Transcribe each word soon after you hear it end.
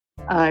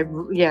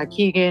Yeah,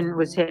 Keegan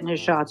was hitting his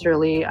shots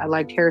early. I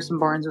liked Harrison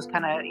Barnes was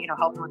kind of,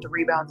 helping with the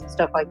rebounds and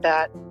stuff like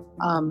that.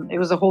 It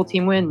was a whole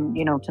team win,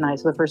 tonight.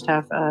 So the first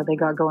half, they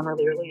got going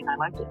really early, and I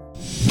liked it.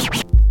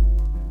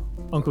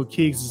 Uncle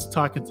Keegs is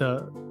talking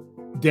to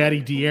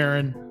Daddy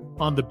De'Aaron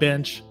on the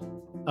bench.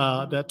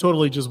 That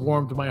totally just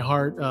warmed my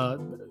heart.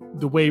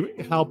 The way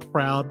how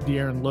proud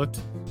De'Aaron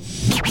looked.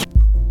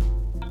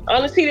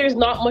 Honestly, there's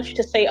not much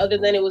to say other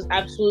than it was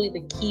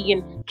absolutely the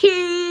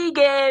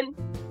Keegan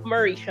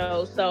Murray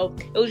show. So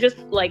it was just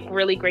like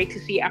really great to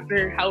see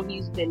after how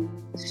he's been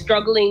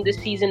struggling this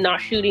season, not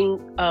shooting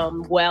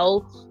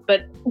well.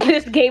 But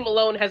this game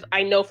alone has,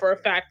 I know for a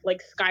fact,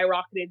 like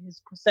skyrocketed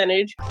his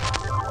percentage.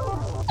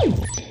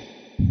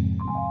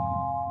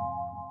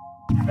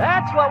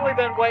 That's what we've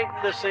been waiting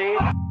to see.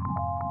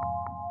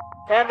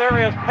 And there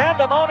is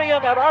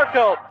pandemonium at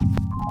Arco.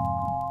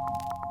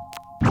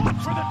 Look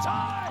for the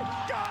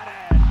tie. Got it.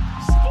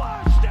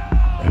 Splash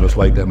down. And let's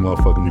light that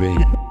motherfucking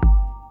beam.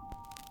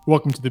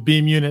 Welcome to the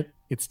Beam Unit.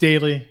 It's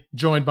daily,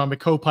 joined by my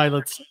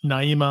co-pilots,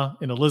 Naima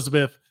and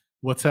Elizabeth.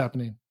 What's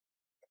happening?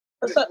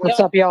 What's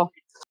up, y'all?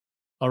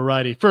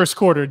 Alrighty. First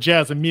quarter,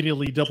 Jazz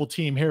immediately double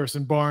team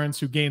Harrison Barnes,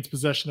 who gains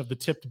possession of the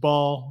tipped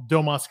ball.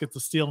 Domas gets a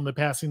steal in the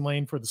passing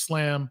lane for the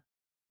slam.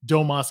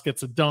 Domas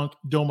gets a dunk.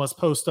 Domas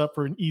post up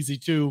for an easy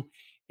two.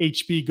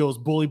 HB goes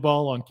bully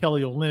ball on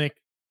Kelly Olynyk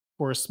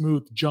for a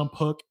smooth jump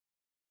hook.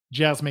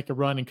 Jazz make a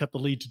run and cut the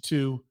lead to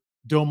 2.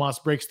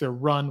 Domas breaks their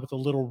run with a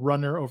little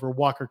runner over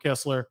Walker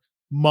Kessler.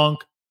 Monk,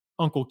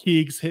 Uncle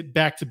Keegs hit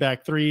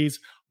back-to-back threes.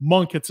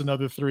 Monk hits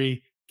another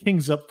 3.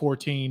 Kings up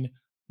 14.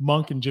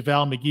 Monk and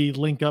JaVale McGee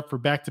link up for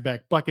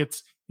back-to-back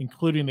buckets,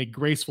 including a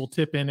graceful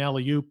tip-in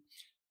alley-oop.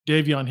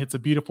 Davion hits a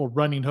beautiful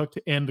running hook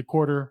to end the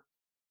quarter.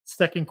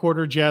 Second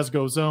quarter, Jazz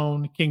go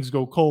zone. Kings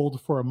go cold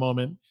for a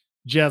moment.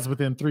 Jazz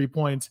within 3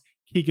 points.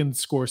 Keegan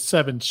scores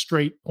 7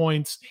 straight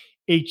points.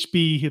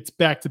 HB hits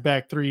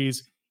back-to-back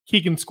threes.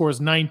 Keegan scores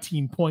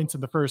 19 points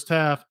in the first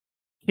half.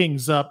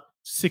 Kings up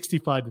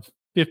 65-50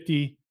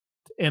 to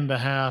end the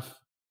half.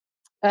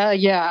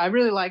 Yeah, I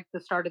really liked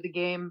the start of the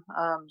game.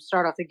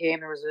 Start off the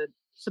game, there was a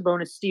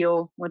Sabonis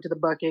steal, went to the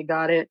bucket,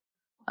 got it.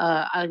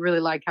 I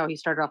really like how he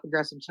started off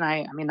aggressive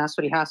tonight. I mean, that's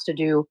what he has to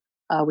do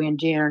when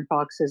De'Aaron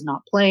Fox is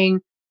not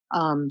playing.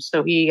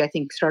 So he, I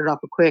think, started off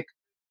quick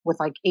with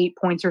like 8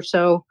 points or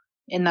so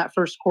in that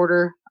first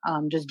quarter,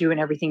 just doing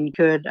everything he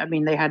could. I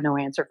mean, they had no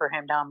answer for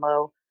him down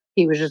low.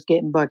 He was just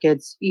getting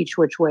buckets each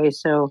which way.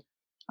 So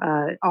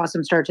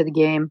awesome start to the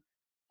game.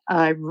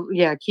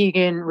 Yeah,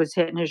 Keegan was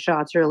hitting his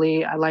shots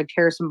early. I liked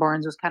Harrison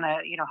Barnes was kind of,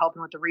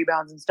 helping with the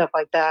rebounds and stuff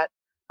like that.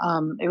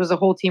 It was a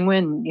whole team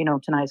win,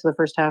 tonight. So the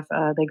first half,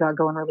 they got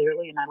going really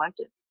early, and I liked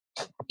it.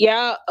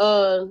 Yeah,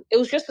 it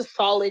was just a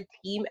solid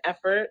team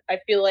effort. I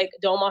feel like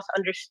Domas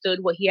understood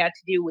what he had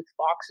to do with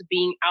Fox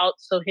being out,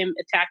 so him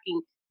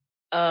attacking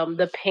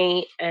the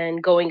paint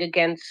and going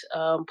against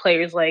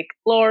players like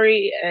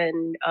Laurie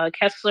and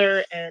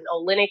Kessler and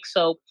Olynyk.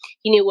 So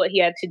he knew what he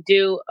had to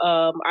do.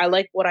 I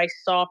like what I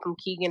saw from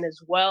Keegan as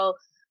well.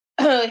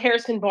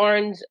 Harrison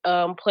Barnes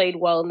played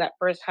well in that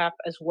first half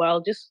as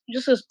well. Just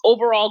this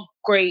overall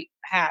great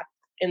half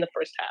in the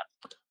first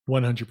half.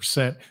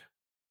 100%.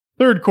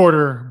 Third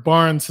quarter,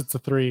 Barnes hits a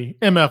 3.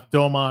 MF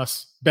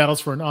Domas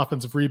battles for an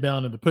offensive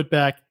rebound in the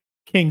putback.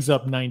 Kings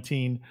up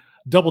 19.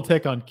 Double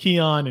tech on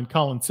Keon and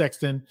Colin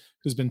Sexton,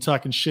 who's been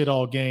talking shit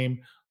all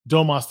game.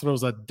 Domas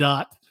throws a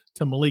dot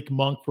to Malik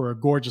Monk for a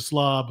gorgeous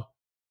lob.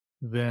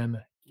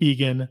 Then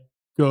Keegan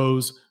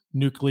goes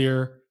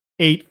nuclear.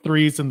 8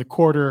 threes in the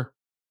quarter.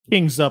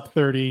 Kings up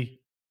 30.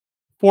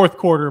 Fourth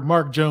quarter,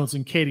 Mark Jones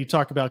and Katie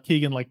talk about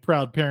Keegan like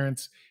proud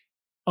parents.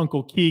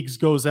 Uncle Keegs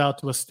goes out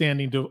to a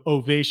standing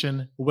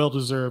ovation,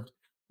 well-deserved.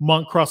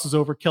 Monk crosses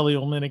over Kelly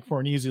Olynyk for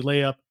an easy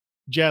layup.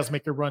 Jazz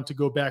make a run to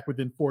go back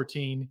within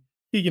 14.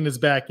 Keegan is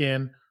back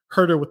in.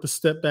 Herter with the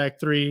step back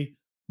 3.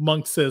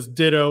 Monk says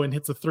ditto and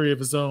hits a 3 of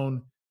his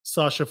own.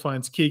 Sasha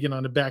finds Keegan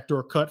on a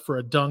backdoor cut for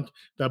a dunk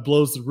that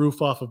blows the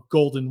roof off of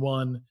Golden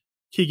 1.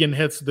 Keegan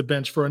heads to the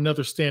bench for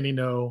another standing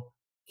O.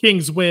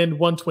 Kings win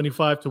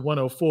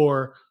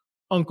 125-104.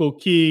 Uncle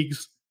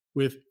Keegs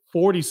with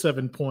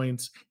 47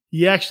 points.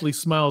 He actually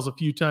smiles a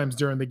few times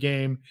during the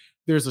game.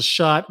 There's a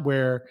shot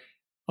where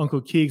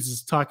Uncle Keegs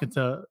is talking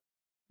to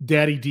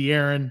Daddy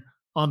De'Aaron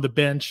on the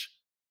bench.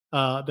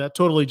 That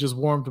totally just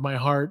warmed my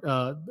heart.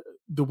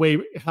 The way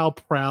how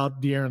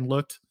proud De'Aaron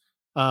looked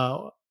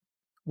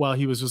while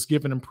he was just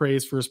giving him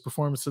praise for his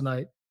performance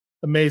tonight.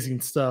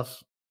 Amazing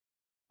stuff.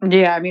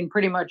 Yeah, I mean,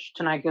 pretty much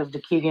tonight goes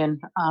to Keegan.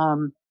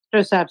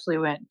 Just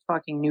absolutely went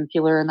fucking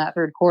nuclear in that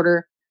third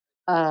quarter.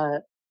 I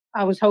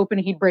was hoping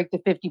he'd break the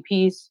 50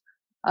 piece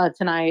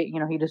tonight.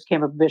 He just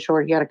came up a bit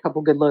short. He had a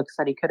couple good looks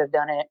that he could have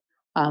done it.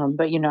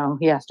 But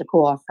he has to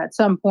cool off at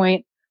some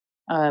point.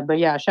 But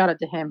yeah, shout out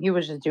to him. He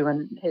was just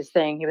doing his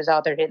thing. He was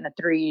out there hitting the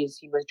threes.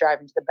 He was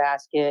driving to the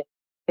basket,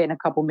 hitting a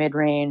couple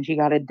mid-range. He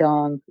got a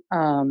dunk.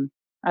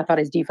 I thought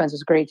his defense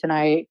was great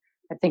tonight.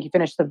 I think he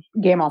finished the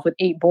game off with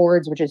 8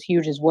 boards, which is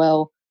huge as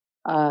well.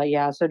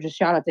 Yeah, so just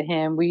shout out to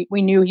him. We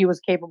knew he was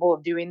capable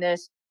of doing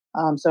this.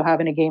 So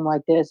having a game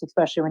like this,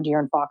 especially when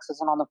De'Aaron Fox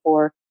isn't on the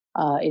floor,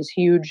 is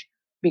huge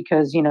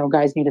because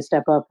guys need to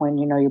step up when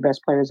your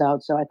best player's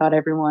out. So I thought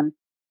everyone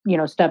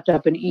stepped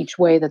up in each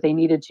way that they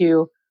needed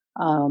to.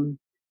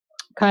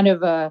 Kind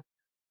of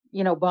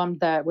bummed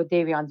that with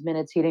Davion's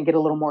minutes, he didn't get a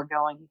little more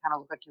going. He kind of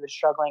looked like he was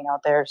struggling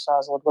out there, so I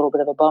was a little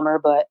bit of a bummer.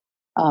 But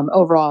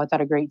overall, I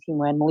thought a great team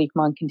win. Malik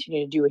Monk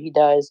continued to do what he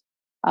does,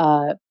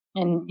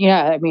 and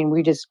yeah, I mean,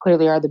 we just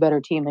clearly are the better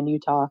team than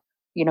Utah.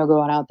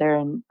 Going out there,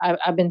 and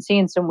I've been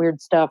seeing some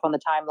weird stuff on the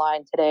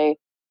timeline today.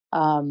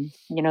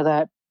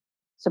 That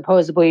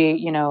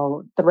supposedly,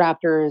 the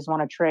Raptors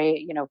want to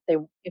trade.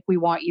 If we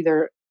want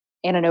either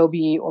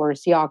Anunoby or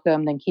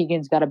Siakam, then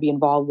Keegan's got to be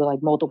involved with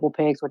like multiple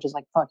picks, which is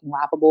like fucking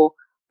laughable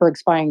for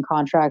expiring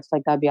contracts.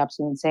 Like that'd be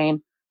absolutely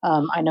insane.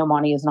 I know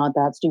Monty is not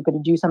that stupid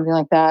to do something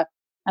like that.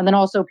 And then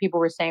also people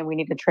were saying we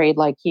need to trade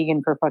like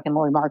Keegan for fucking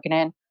Lauri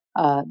Markkanen.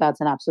 That's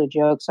an absolute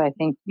joke. So I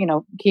think,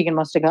 Keegan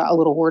must have got a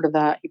little word of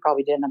that. He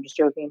probably didn't. I'm just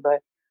joking.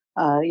 But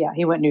yeah,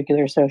 he went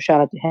nuclear. So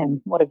shout out to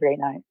him. What a great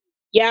night.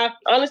 Yeah,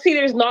 honestly,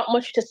 there's not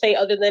much to say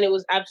other than it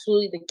was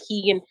absolutely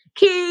the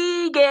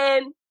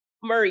Keegan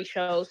Murray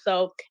show.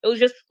 So it was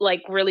just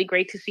like really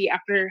great to see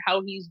after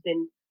how he's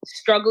been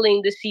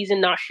struggling this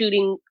season, not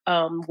shooting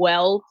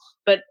well.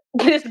 But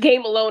this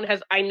game alone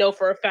has, I know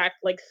for a fact,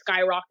 like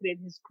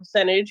skyrocketed his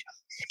percentage,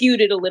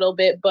 skewed it a little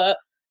bit. But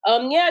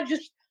yeah,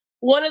 just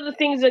one of the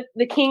things that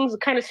the Kings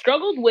kind of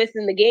struggled with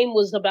in the game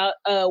was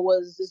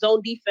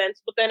zone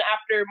defense. But then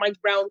after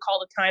Mike Brown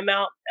called a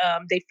timeout,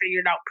 they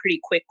figured out pretty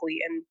quickly,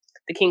 and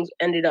the Kings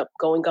ended up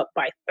going up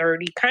by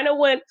 30. Kind of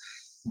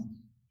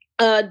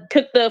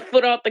took the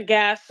foot off the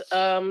gas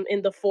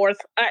in the fourth.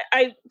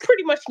 I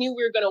pretty much knew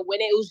we were going to win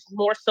it. It was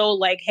more so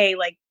like, hey,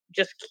 like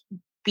just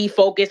be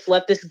focused,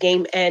 let this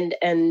game end,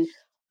 and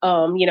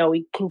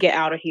we can get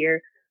out of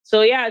here.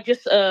 So yeah,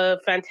 just a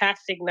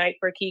fantastic night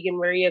for Keegan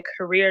Murray, a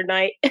career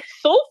night. It's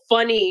so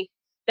funny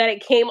that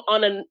it came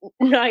on a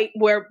night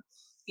where,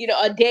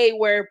 a day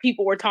where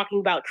people were talking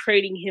about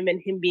trading him and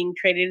him being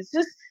traded. It's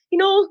just,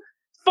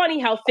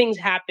 funny how things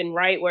happen,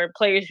 right? Where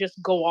players just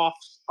go off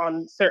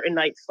on certain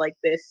nights like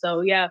this.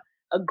 So yeah,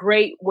 a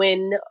great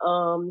win.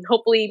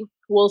 Hopefully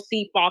we'll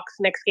see Fox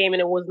next game, and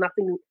it was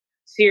nothing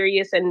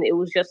serious, and it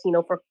was just,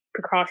 for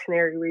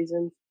precautionary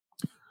reasons.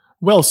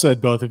 Well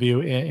said, both of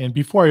you. And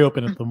before I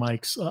open up the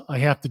mics, I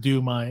have to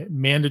do my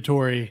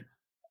mandatory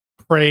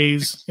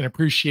praise and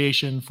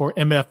appreciation for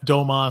MF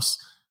Domas,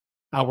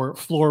 our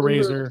floor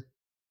raiser.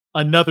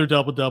 Another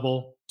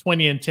double-double,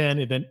 20 and 10,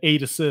 and then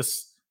 8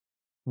 assists.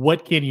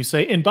 What can you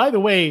say? And by the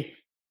way,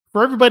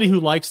 for everybody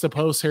who likes to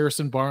post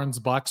Harrison Barnes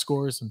box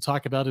scores and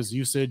talk about his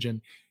usage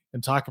and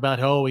talk about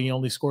how he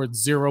only scored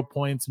 0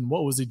 points and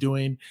what was he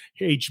doing,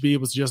 HB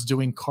was just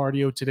doing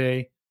cardio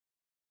today.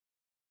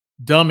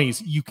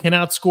 Dummies, you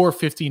cannot score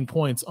 15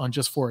 points on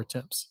just 4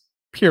 attempts,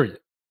 period.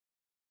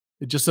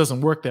 It just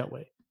doesn't work that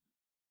way.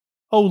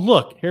 Oh,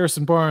 look,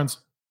 Harrison Barnes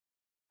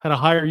had a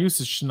higher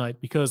usage tonight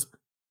because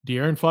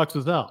De'Aaron Fox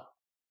was out.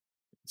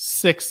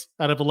 6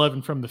 out of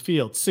 11 from the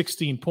field,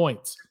 16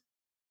 points.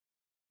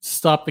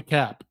 Stop the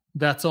cap.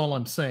 That's all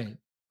I'm saying.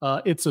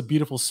 It's a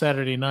beautiful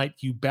Saturday night,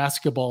 you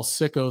basketball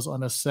sickos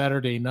on a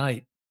Saturday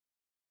night.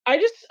 I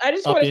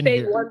just want to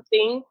say one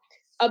thing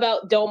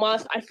about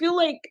Domas. I feel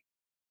like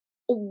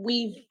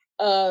we've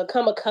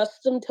come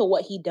accustomed to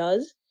what he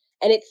does,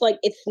 and it's like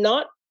it's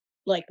not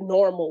like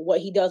normal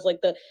what he does. Like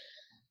the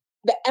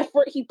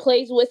effort he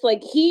plays with,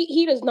 like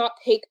he does not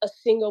take a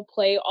single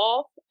play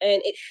off,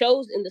 and it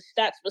shows in the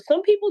stats. But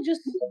some people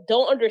just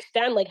don't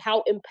understand like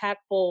how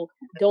impactful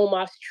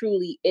Domas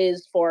truly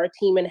is for our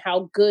team and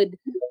how good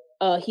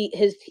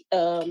his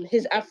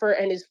effort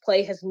and his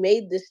play has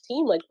made this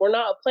team. Like we're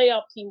not a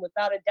playoff team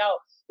without a doubt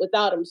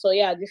without him. So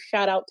yeah, just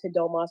shout out to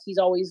Domas. He's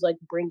always like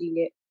bringing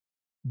it.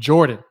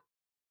 Jordan,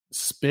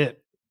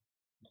 spit.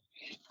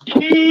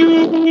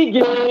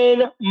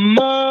 Keegan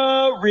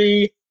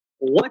Murray.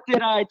 What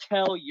did I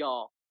tell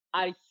y'all?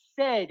 I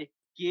said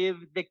give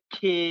the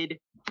kid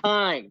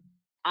time.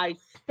 I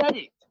said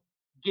it.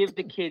 Give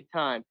the kid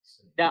time.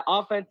 That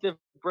offensive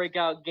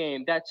breakout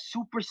game, that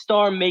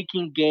superstar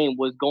making game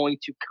was going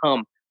to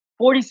come.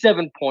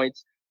 47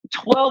 points,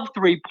 12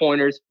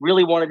 3-pointers.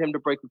 Really wanted him to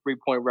break the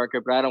 3-point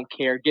record, but I don't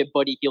care. Get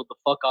Buddy Hield the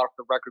fuck off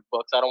the record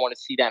books. I don't want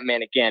to see that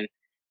man again.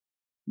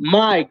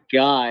 My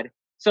God.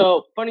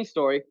 So, funny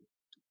story.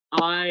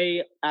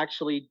 I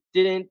actually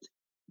didn't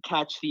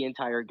catch the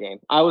entire game.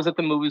 I was at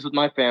the movies with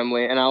my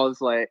family, and I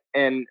was like,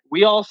 and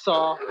we all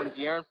saw when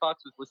De'Aaron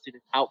Fox was listed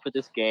as out for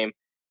this game.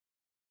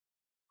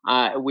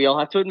 We all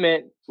have to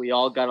admit, we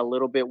all got a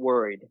little bit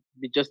worried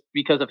just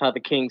because of how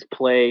the Kings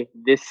play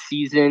this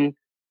season.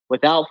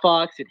 Without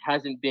Fox, it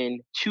hasn't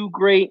been too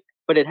great,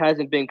 but it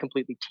hasn't been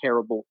completely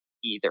terrible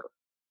either.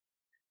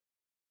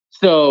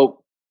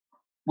 So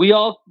we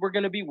all were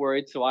going to be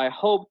worried, so I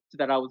hoped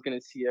that I was going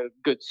to see a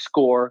good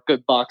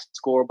box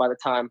score by the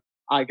time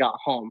I got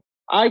home.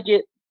 I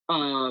get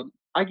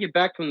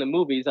back from the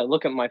movies, I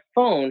look at my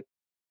phone,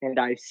 and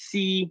I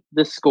see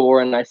the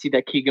score, and I see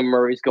that Keegan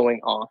Murray's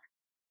going off.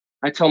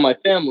 I tell my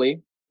family,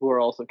 who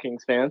are also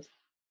Kings fans,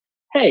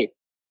 hey,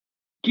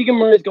 Keegan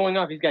Murray is going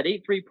off. He's got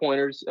 8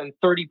 3-pointers and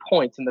 30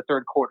 points in the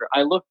third quarter.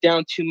 I look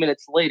down 2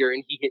 minutes later,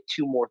 and he hit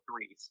 2 more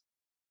threes.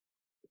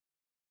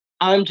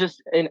 I'm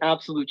just in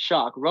absolute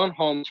shock. Run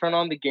home, turn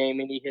on the game,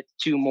 and he hits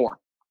 2 more.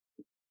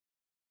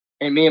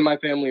 And me and my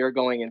family are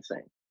going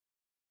insane.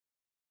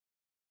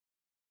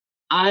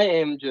 I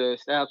am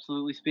just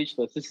absolutely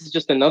speechless. This is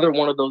just another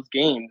one of those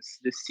games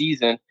this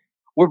season.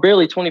 We're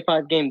barely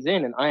 25 games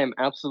in, and I am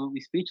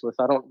absolutely speechless.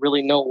 I don't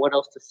really know what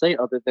else to say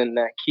other than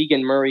that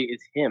Keegan Murray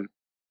is him.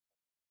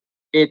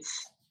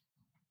 It's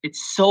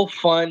so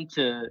fun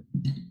to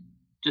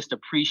just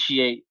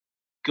appreciate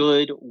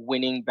good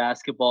winning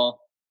basketball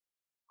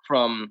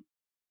from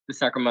the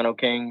Sacramento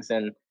Kings,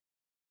 and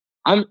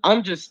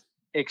I'm just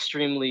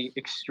extremely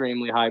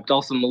hyped.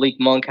 Also, Malik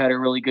Monk had a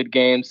really good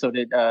game. So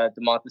did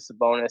Domantas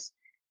Sabonis.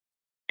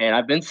 And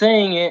I've been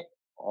saying it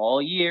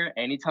all year.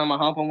 Anytime I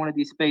hop on one of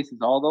these spaces,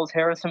 all those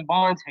Harrison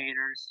Barnes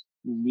haters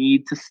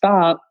need to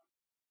stop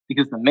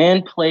because the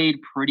man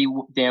played pretty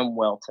damn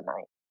well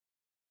tonight.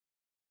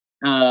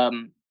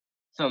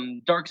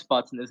 Some dark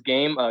spots in this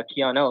game.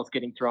 Keon Ellis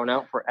getting thrown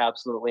out for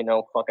absolutely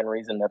no fucking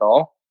reason at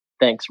all.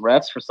 Thanks,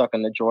 refs, for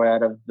sucking the joy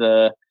out of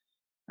the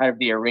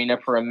arena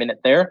for a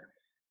minute there.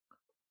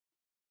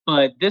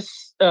 But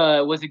this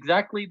was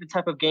exactly the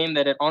type of game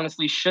that it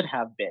honestly should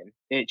have been.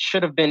 It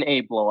should have been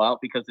a blowout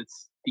because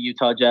it's the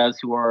Utah Jazz,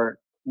 who are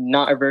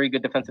not a very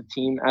good defensive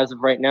team as of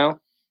right now.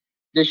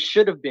 This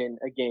should have been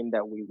a game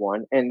that we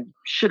won, and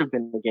should have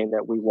been a game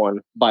that we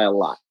won by a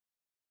lot.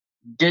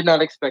 Did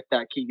not expect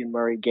that Keegan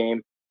Murray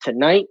game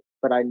tonight,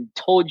 but I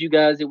told you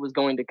guys it was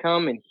going to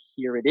come, and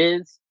here it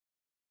is.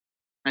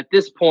 At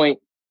this point,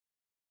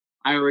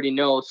 I already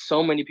know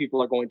so many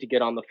people are going to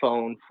get on the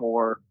phone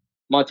for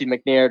Monty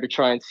McNair to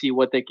try and see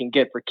what they can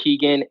get for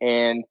Keegan,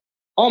 and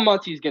all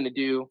Monty's going to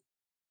do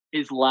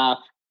is laugh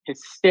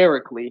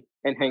hysterically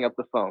and hang up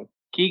the phone.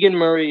 Keegan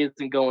Murray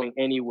isn't going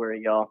anywhere,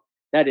 y'all.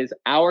 That is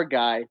our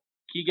guy.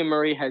 Keegan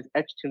Murray has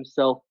etched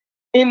himself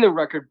in the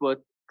record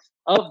books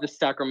of the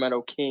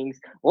Sacramento Kings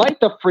like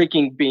the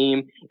freaking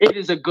beam. It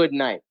is a good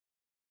night.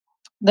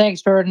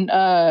 Thanks, Jordan.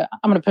 I'm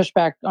going to push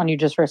back on you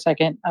just for a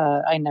second.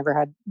 I never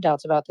had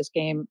doubts about this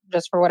game.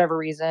 Just for whatever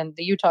reason,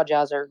 the Utah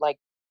Jazz are like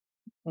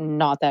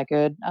not that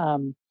good.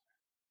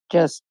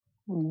 Just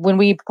when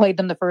we played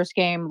them the first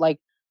game, like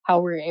how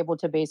we were able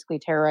to basically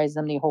terrorize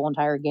them the whole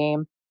entire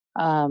game.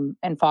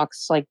 And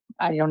Fox, like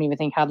I don't even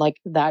think had like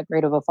that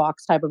great of a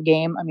Fox type of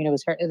game. I mean, it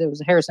was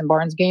a Harrison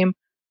Barnes game.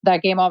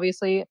 That game,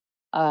 obviously.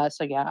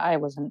 So yeah, I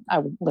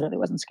literally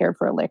wasn't scared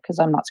for a lick because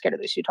I'm not scared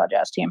of this Utah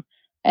Jazz team.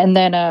 And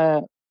then,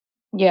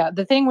 yeah,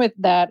 the thing with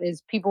that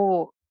is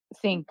people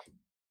think,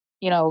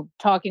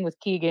 talking with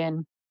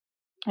Keegan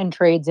and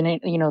trades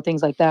and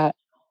things like that.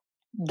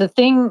 The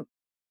thing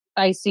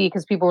I see,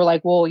 because people were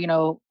like,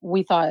 well,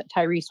 we thought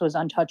Tyrese was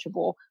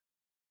untouchable.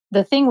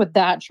 The thing with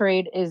that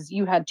trade is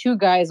you had two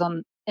guys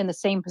in the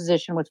same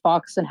position with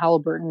Fox and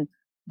Halliburton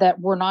that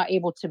were not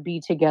able to be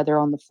together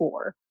on the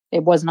floor.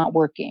 It was not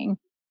working.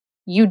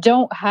 You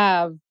don't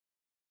have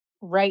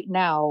right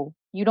now,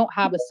 you don't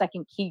have a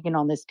second Keegan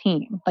on this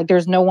team. Like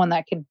there's no one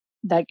that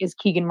is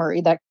Keegan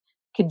Murray that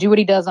could do what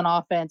he does on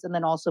offense and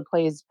then also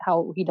plays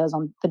how he does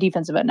on the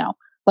defensive end now.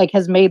 Like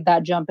has made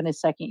that jump in his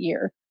second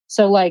year.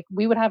 So like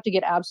we would have to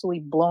get absolutely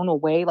blown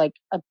away. Like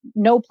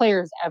no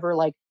player is ever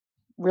like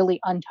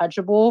really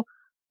untouchable,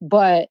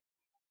 but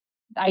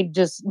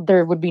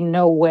there would be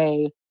no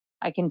way.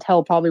 I can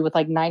tell probably with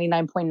like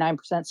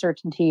 99.9%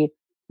 certainty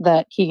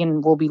that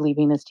Keegan will be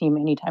leaving this team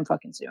anytime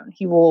fucking soon.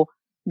 He will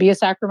be a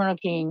Sacramento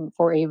King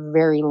for a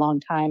very long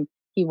time.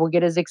 He will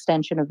get his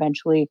extension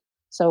eventually.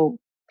 So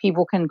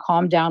people can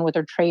calm down with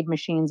their trade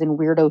machines and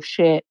weirdo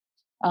shit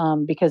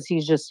because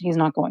he's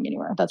not going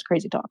anywhere. That's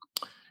crazy talk.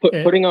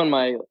 Putting on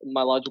my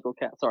logical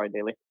cap. Sorry,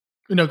 Daly.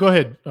 No, go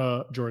ahead,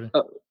 Jordan.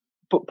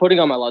 Putting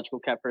on my logical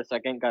cap for a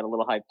second, got a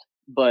little hyped.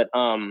 But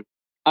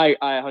I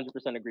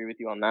 100% agree with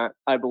you on that.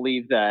 I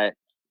believe that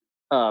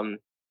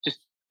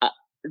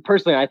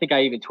personally, I think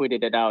I even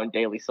tweeted it out and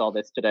Daly saw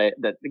this today,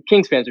 that the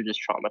Kings fans are just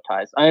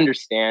traumatized. I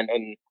understand,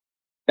 and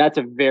that's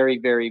a very,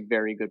 very,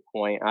 very good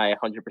point. I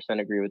 100%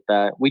 agree with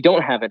that. We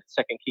don't have a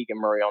second Keegan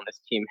Murray on this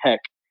team.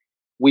 Heck,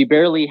 we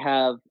barely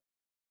have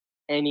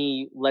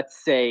any,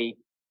 let's say,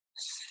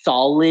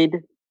 solid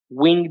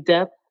wing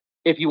depth.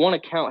 If you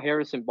want to count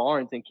Harrison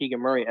Barnes and Keegan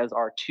Murray as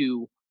our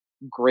two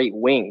great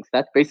wings,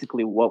 that's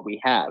basically what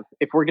we have.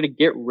 If we're going to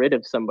get rid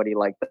of somebody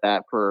like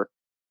that for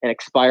an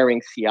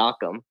expiring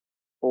Siakam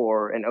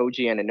or an OG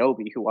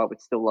Anunoby, who I would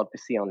still love to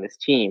see on this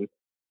team,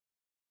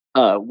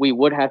 we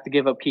would have to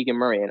give up Keegan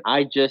Murray. And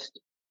I just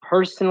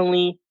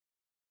personally,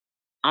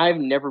 I've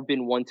never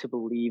been one to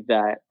believe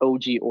that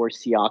OG or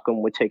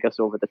Siakam would take us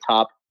over the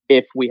top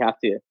if we have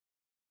to,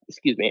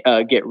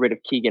 get rid of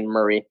Keegan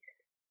Murray.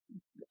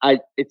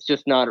 It's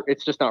just not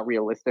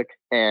realistic.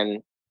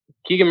 And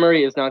Keegan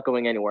Murray is not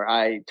going anywhere.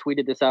 I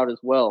tweeted this out as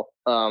well.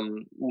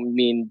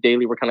 Me and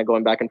Daly were kind of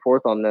going back and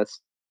forth on this.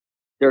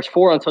 There's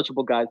 4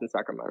 untouchable guys in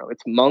Sacramento.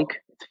 It's Monk,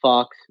 it's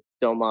Fox,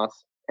 Domas,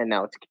 and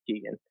now it's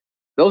Keegan.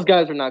 Those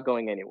guys are not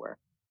going anywhere.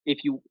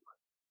 If you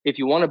if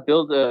you want to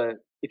build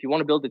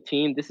a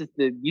team, these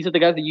are the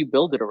guys that you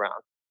build it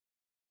around,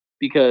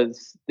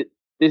 because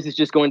this is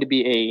just going to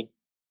be a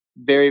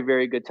very,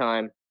 very good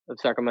time of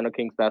Sacramento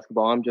Kings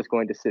basketball. I'm just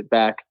going to sit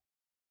back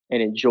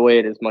and enjoy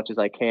it as much as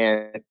I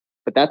can.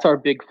 But that's our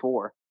big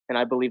four. And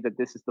I believe that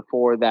this is the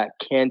four that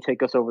can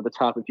take us over the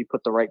top if you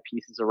put the right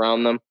pieces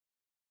around them.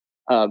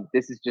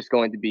 This is just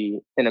going to be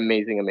an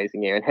amazing,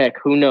 amazing year. And heck,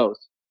 who knows?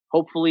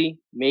 Hopefully,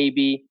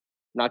 maybe,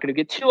 not going to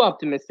get too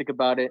optimistic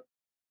about it,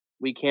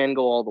 we can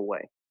go all the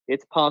way.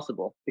 It's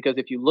possible, because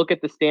if you look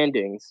at the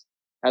standings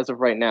as of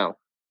right now,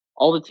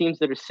 all the teams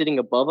that are sitting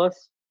above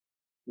us,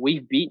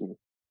 we've beaten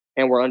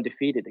and we're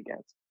undefeated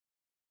against.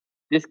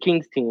 This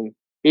Kings team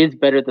is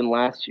better than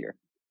last year.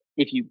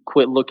 If you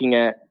quit looking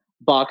at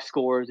box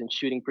scores and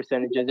shooting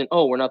percentages and,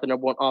 we're not the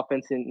number one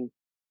offense in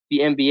the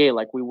NBA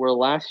like we were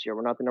last year.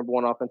 We're not the number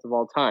one offense of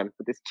all time.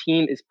 But this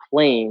team is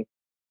playing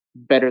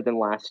better than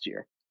last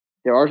year.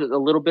 There are a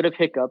little bit of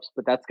hiccups,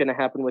 but that's going to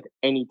happen with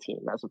any team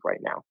as of right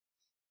now.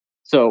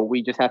 So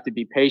we just have to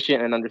be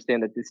patient and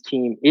understand that this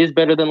team is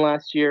better than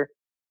last year.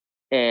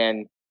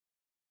 And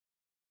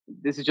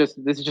this is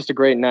just a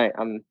great night.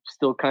 I'm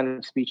still kind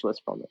of speechless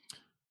from it.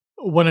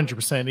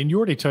 100%. And you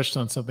already touched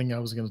on something I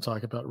was going to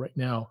talk about right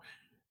now,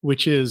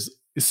 which is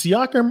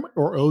Siakam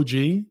or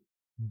OG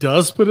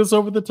does put us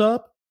over the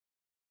top,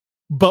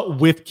 but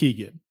with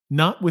Keegan,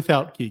 not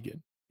without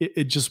Keegan.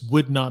 It just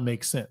would not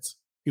make sense.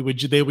 They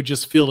would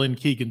just fill in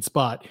Keegan's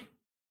spot,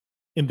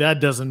 and that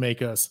doesn't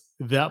make us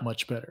that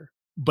much better.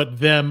 But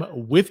them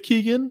with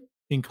Keegan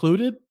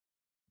included,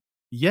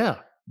 yeah,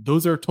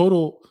 those are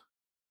total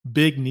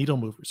big needle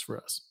movers for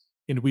us,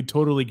 and we'd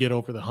totally get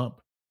over the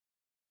hump.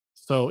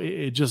 So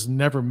it just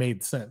never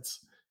made sense.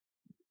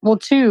 Well,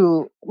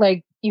 too,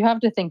 like, you have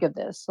to think of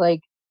this.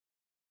 Like,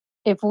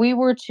 if we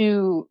were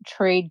to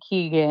trade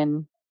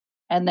Keegan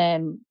and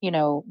then,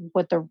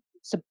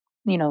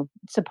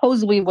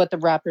 supposedly what the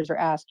Raptors are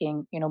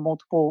asking,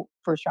 multiple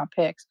first round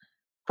picks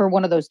for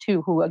one of those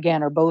two who,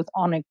 again, are both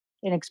on an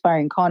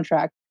expiring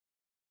contract.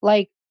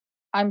 Like,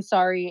 I'm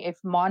sorry, if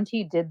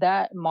Monty did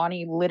that,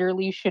 Monty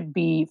literally should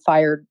be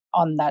fired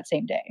on that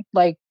same day.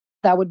 Like,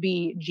 that would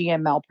be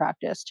GM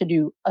malpractice to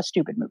do a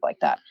stupid move like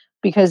that,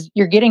 because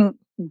you're getting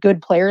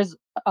good players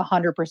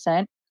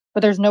 100%,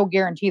 but there's no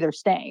guarantee they're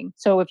staying.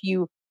 So if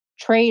you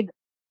trade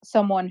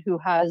someone who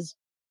has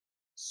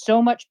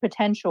so much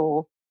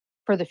potential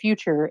for the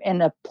future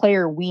and a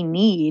player we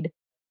need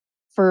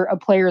for a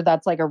player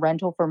that's like a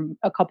rental for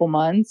a couple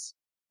months,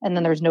 and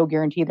then there's no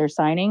guarantee they're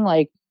signing,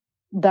 like,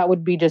 that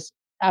would be just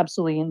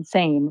absolutely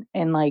insane.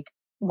 And like,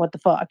 what the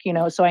fuck,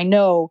 So I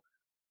know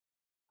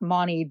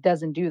Monty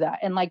doesn't do that.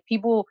 And like,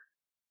 people,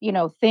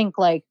 think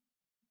like,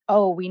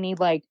 oh, we need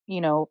like,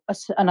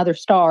 another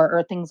star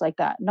or things like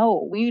that.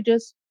 No, we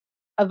just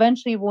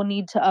eventually will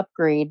need to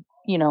upgrade,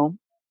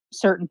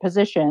 certain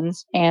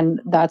positions,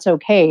 and that's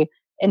okay.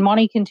 And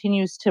Monty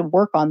continues to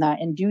work on that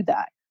and do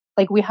that.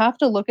 Like, we have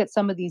to look at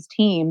some of these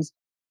teams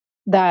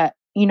that,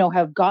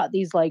 have got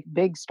these like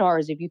big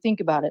stars. If you think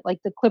about it, like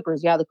the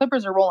Clippers, the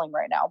Clippers are rolling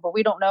right now, but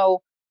we don't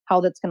know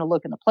how that's going to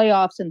look in the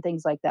playoffs and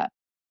things like that.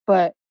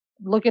 But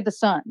look at the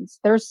Suns.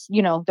 They're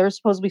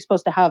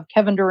supposed to have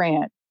Kevin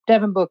Durant,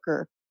 Devin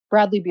Booker,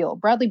 Bradley Beal.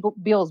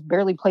 Beal's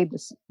barely played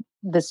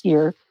this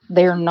year.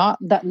 They're not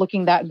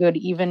looking that good.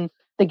 Even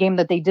the game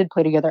that they did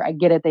play together, I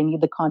get it. They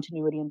need the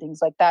continuity and things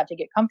like that to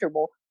get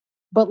comfortable.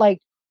 But like,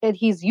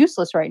 he's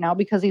useless right now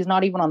because he's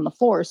not even on the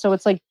floor. So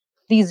it's like,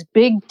 these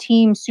big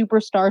team,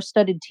 superstar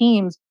studded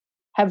teams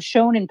have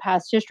shown in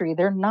past history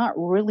they're not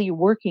really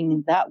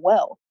working that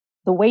well.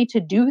 The way to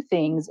do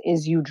things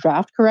is you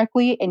draft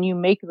correctly and you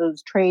make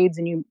those trades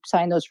and you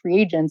sign those free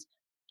agents.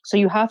 So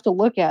you have to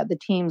look at the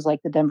teams like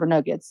the Denver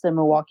Nuggets, the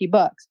Milwaukee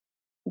Bucks,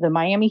 the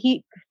Miami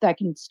Heat that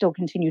can still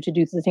continue to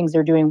do the things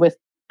they're doing with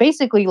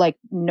basically like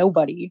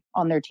nobody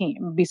on their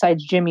team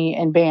besides Jimmy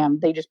and Bam.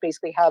 They just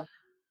basically have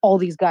all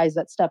these guys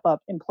that step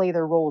up and play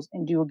their roles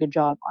and do a good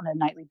job on a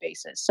nightly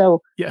basis.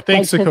 So yeah,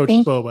 thanks to Coach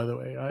Spo, by the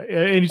way.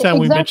 Anytime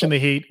we mention the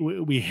Heat,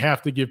 we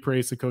have to give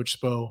praise to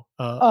Coach Spo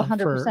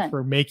 100%.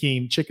 For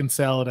making chicken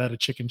salad out of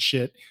chicken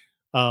shit.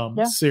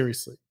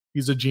 Seriously,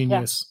 he's a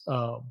genius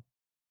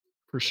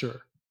for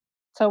sure.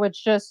 So it's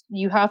just,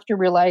 you have to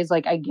realize,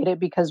 like, I get it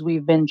because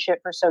we've been shit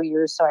for so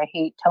years. So I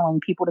hate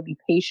telling people to be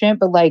patient,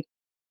 but like,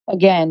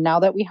 again, now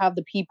that we have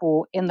the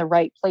people in the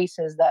right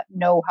places that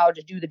know how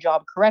to do the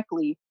job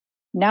correctly,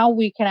 now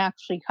we can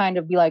actually kind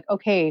of be like,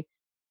 okay,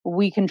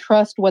 we can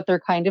trust what they're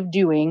kind of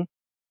doing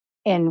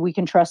and we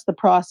can trust the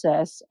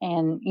process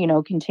and,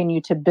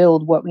 continue to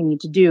build what we need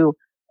to do.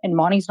 And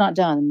Monty's not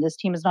done. This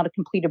team is not a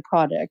completed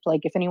product.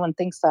 Like, if anyone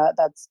thinks that,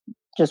 that's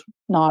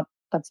not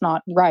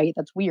right.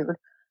 That's weird.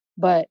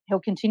 But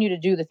he'll continue to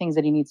do the things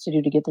that he needs to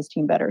do to get this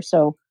team better.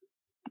 So,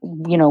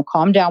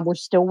 calm down. We're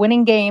still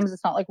winning games.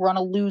 It's not like we're on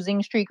a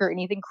losing streak or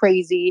anything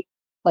crazy.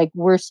 Like,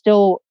 we're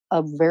still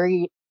a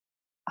very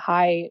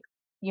high,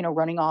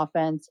 running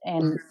offense,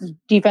 and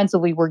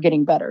defensively we're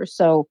getting better.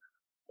 So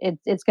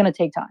it's going to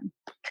take time.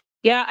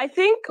 Yeah, I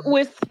think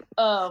with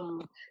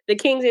the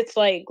Kings, it's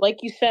like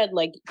you said,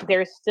 like,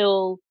 they're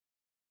still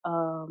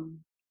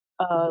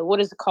what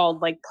is it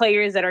called? Like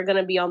players that are going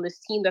to be on this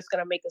team that's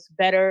going to make us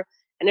better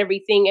and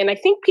everything. And I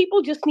think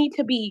people just need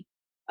to be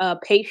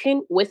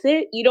patient with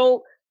it. You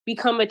don't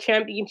become a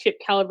championship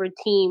caliber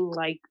team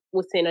like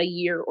within a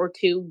year or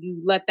two. You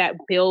let that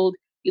build.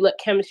 You let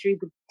chemistry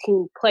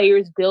between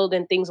players build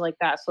and things like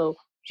that. So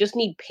just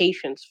need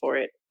patience for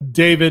it.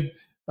 David,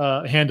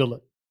 handle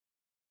it.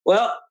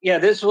 Well, yeah,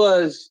 this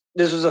was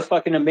a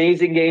fucking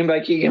amazing game by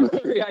Keegan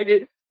Murray. I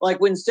did like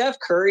when Steph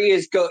Curry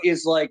is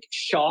like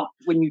shocked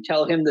when you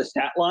tell him the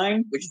stat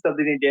line, which is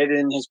something he did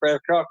in his press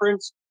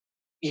conference.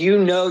 You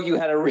know you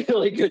had a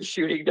really good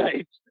shooting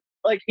night.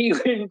 Like he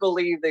couldn't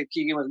believe that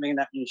Keegan was making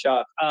that many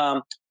shots.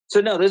 So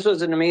no, this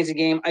was an amazing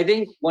game. I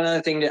think one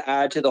other thing to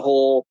add to the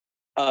whole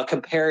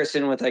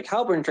comparison with like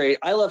Halburn trade,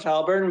 I loved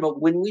Halburn, but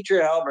when we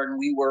traded Halburn,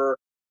 we were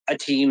a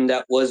team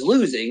that was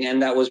losing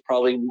and that was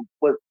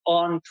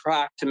on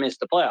track to miss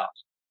the playoffs.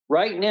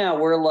 Right now,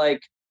 we're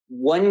like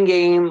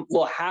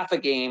half a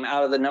game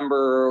out of the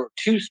number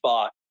 2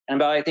 spot, and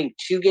about I think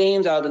 2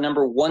 games out of the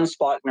number 1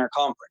 spot in our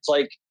conference.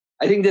 Like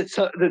I think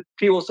that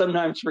people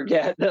sometimes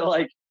forget that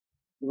like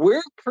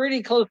we're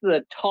pretty close to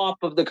the top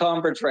of the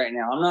conference right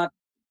now.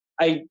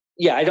 I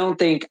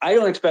don't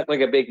expect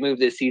like a big move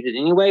this season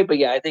anyway, but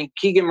yeah, I think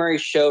Keegan Murray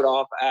showed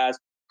off as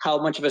how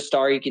much of a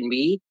star he can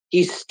be.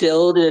 He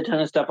still did a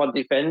ton of stuff on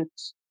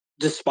defense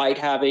despite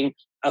having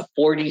a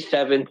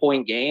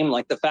 47-point game.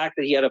 Like the fact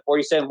that he had a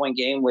 47-point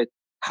game with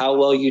how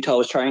well Utah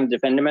was trying to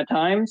defend him at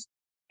times,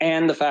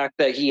 and the fact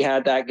that he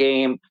had that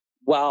game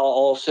while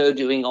also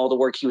doing all the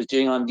work he was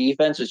doing on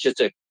defense was just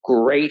a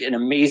great and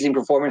amazing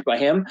performance by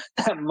him.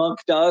 That monk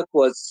dunk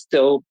was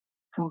still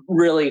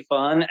really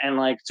fun, and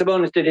like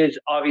Sabonis did his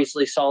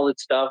obviously solid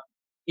stuff.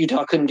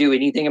 Utah couldn't do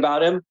anything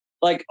about him.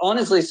 Like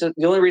honestly, so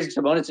the only reason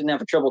Sabonis didn't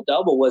have a triple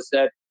double was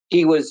that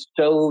he was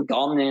so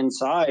dominant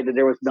inside that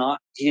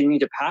he didn't need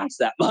to pass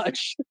that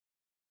much.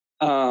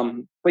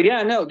 But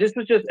yeah, no, this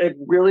was just a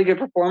really good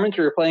performance.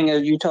 We were playing a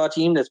Utah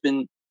team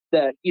can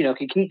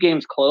keep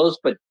games close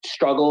but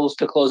struggles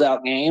to close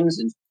out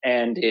games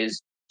and is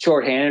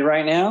shorthanded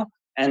right now.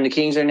 And the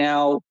Kings are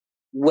now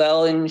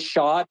well in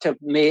shot to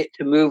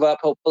move up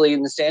hopefully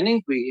in the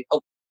standings. We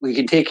hope we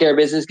can take care of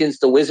business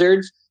against the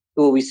Wizards,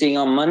 who we'll be seeing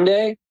on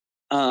Monday.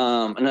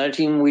 Another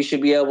team we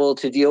should be able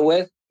to deal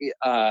with.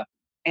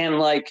 And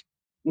like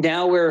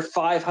now we're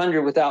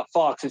 500 without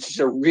Fox, which is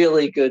a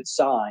really good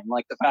sign.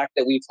 Like the fact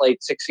that we played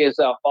 6 games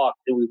without Fox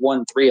and we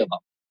won 3 of them,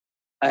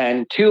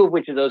 and 2 of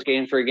which of those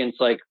games were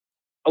against a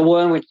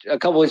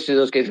couple of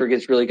those games were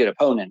against really good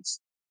opponents.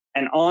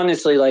 And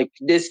honestly, like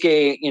this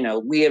game,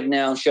 we have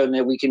now shown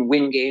that we can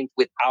win games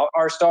without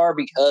our star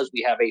because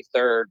we have a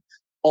third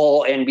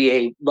all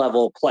NBA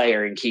level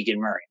player in Keegan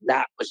Murray.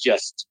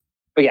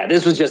 But yeah,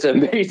 this was just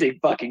an amazing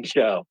fucking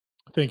show.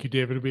 Thank you,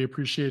 David. We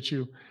appreciate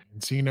you.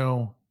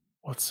 Zeno,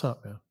 what's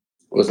up, man?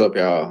 What's up,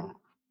 y'all?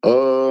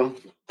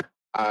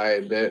 I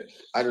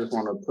just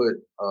want to put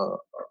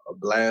a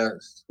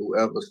blast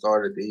whoever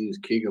started these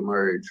Keegan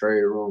Murray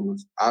trade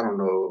rumors. I don't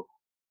know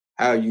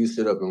how you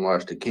sit up and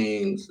watch the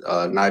Kings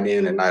night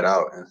in and night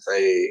out and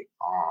say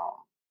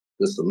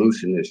the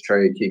solution is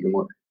trade Keegan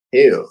Murray.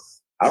 Hell,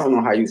 I don't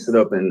know how you sit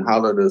up and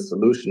holler the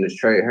solution is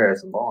trade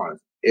Harrison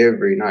Barnes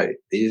every night.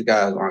 These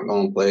guys aren't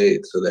going to play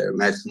to their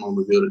maximum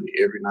ability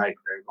every night.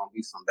 There's going to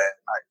be some bad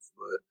nights,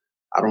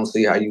 but I don't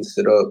see how you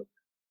sit up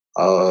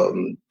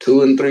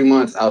 2 and 3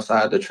 months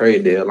outside the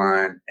trade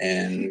deadline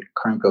and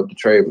crank up the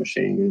trade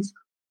machines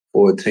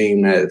for a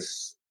team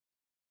that's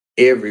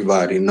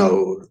everybody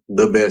knows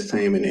the best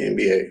team in the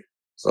NBA.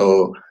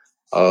 So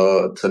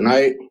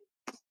tonight,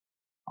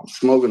 I'm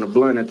smoking a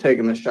blunt and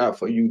taking a shot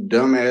for you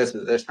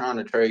dumbasses that's trying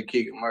to trade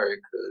Keegan Murray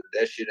because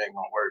that shit ain't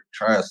gonna work.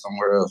 Try it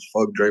somewhere else.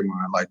 Fuck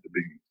Draymond like the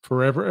big.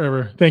 Forever,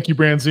 ever. Thank you,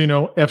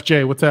 Branzino.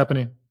 FJ, what's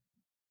happening?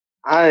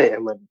 I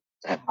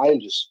am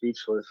just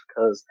speechless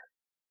because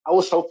I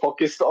was so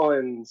focused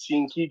on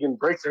seeing Keegan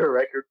break the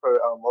record for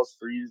most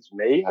threes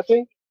made, I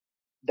think,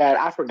 that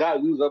I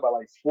forgot we was up by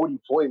like 40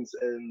 points.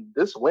 And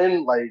this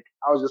win, like,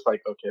 I was just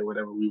like, okay,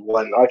 whatever, we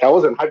won. Like, I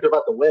wasn't hyped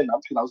about the win. I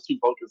was too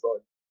focused on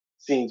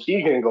seeing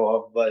Keegan go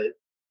off. But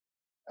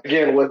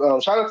again, with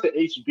shout out to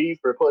HB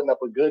for putting up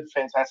a good,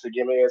 fantastic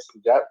game against the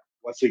Jazz.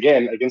 Once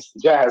again, against the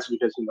Jazz,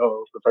 because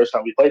the first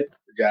time we played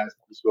the Jazz,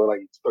 we scored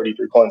like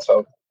 33 points.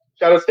 So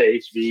shout out to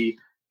HB.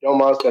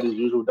 Yomas got his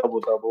usual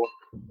double-double.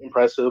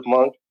 Impressive.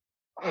 Monk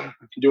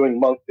doing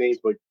Monk things.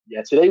 But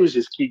yeah, today was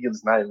just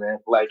Keegan's night, man.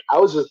 Like,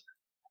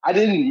 I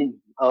didn't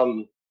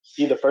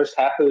see the first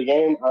half of the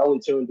game. I only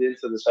tuned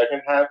into the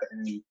second half.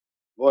 And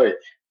boy,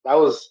 that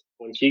was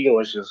when Keegan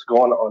was just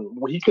going on.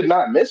 He could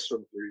not miss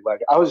from 3. Like,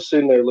 I was just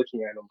sitting there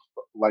looking at him,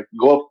 like,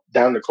 go up,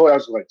 down the court. I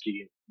was like,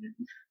 Keegan,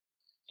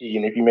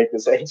 if you make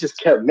this, he just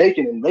kept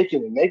making it. And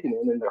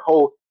then the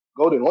whole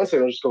Golden One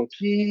second was just going,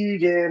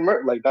 Keegan,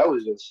 like, that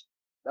was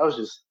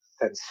just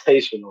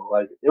sensational.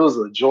 Like, it was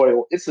a joy.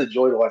 It's a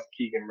joy to watch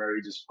Keegan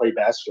Murray just play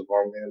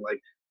basketball, man. Like,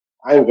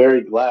 I am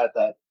very glad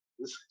that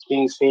this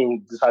Kings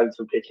team decided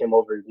to pick him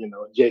over,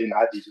 Jaden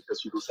Ivey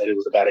because people said it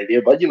was a bad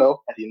idea. But, at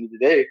the end of the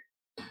day,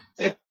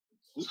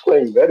 he's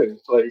playing better.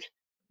 Like,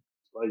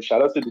 Like,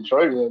 shout out to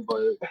Detroit, man,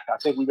 but I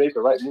think we made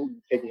the right move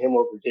taking him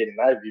over Jaden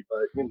Ivey. But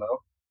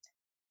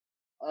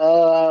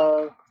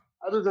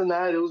other than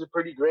that, it was a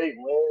pretty great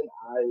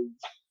win.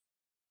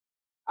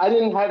 I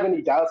didn't have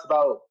any doubts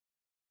about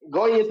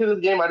going into this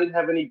game. I didn't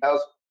have any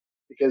doubts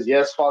because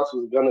yes, Fox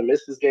was gonna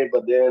miss this game,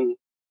 but then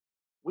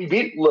we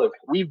beat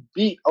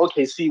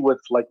OKC with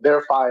like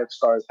their 5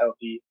 stars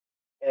healthy,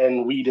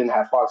 and we didn't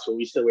have Fox, so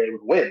we still were able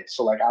to win.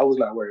 So like I was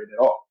not worried at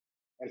all.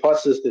 And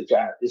plus, it's the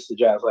Jazz. It's the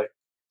Jazz. Like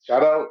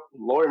shout out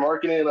Laurie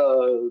Marketing,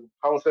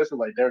 Colin Sexton.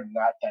 Like they're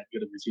not that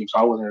good of a team, so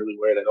I wasn't really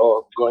worried at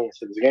all going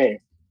into this game.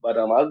 But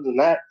other than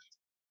that,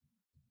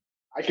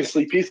 I can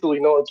sleep peacefully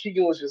knowing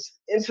Keegan was just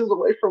inches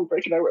away from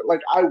breaking that.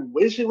 Like I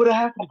wish it would have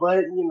happened,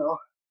 but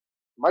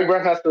Mike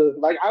Brown has to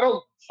like. I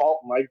don't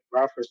fault Mike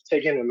Brown for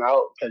taking him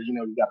out because you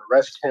got to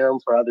rest him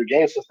for other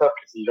games and stuff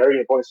because he's very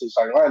important to the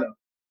starting lineup.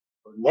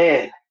 But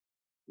man,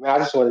 I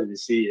just wanted to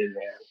see it,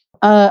 man.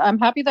 I'm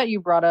happy that you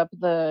brought up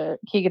the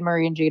Keegan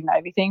Murray and Jaden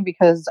Ivey thing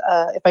because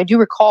if I do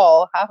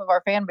recall, half of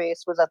our fan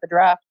base was at the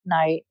draft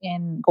night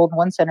in Golden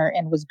One Center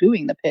and was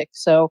booing the pick.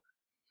 So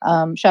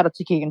shout out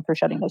to Keegan for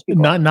shutting those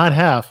people. Not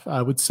half.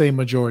 I would say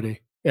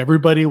majority.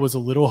 Everybody was a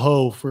little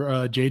hoe for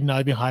Jaden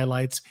Ivey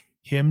highlights.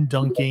 Him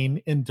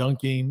dunking and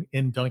dunking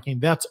and dunking.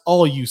 That's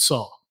all you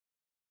saw.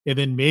 And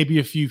then maybe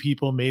a few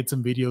people made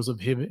some videos of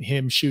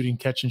him shooting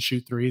catch and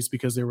shoot threes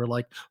because they were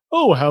like,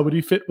 oh, how would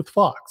he fit with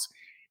Fox?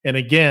 And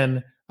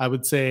again, I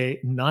would say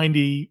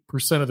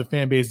 90% of the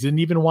fan base didn't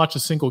even watch a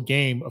single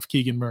game of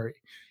Keegan Murray.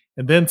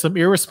 And then some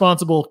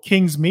irresponsible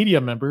Kings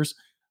media members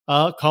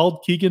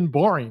called Keegan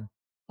boring.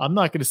 I'm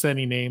not going to say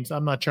any names.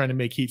 I'm not trying to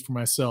make heat for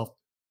myself.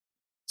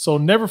 So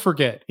never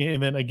forget.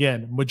 And then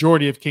again,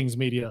 majority of Kings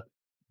media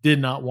did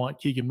not want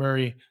Keegan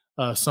Murray.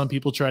 Some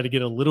people try to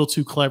get a little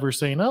too clever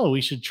saying, oh, we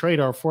should trade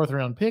our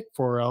 4th-round pick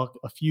for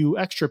a few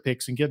extra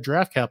picks and get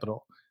draft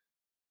capital.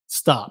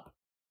 Stop.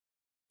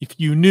 If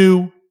you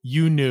knew,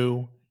 you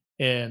knew.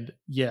 And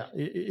yeah,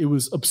 it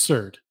was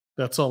absurd.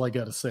 That's all I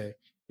got to say.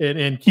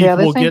 And Keith yeah,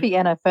 this will ain't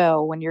get the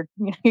NFL when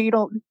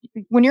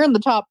when you're in the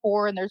top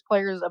 4 and there's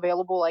players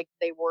available like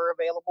they were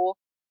available,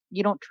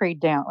 you don't trade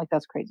down. Like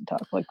that's crazy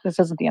talk. Like this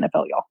isn't the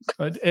NFL,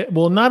 y'all.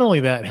 Well, not only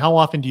that, how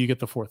often do you get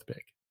the 4th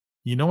pick?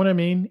 You know what I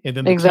mean? And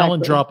then the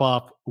talent drop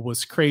off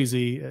was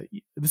crazy.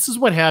 This is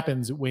what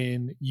happens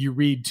when you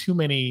read too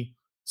many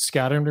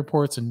scouting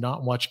reports and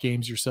not watch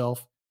games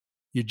yourself.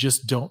 You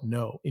just don't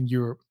know. And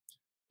you're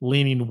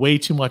leaning way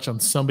too much on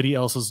somebody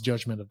else's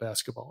judgment of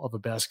a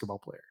basketball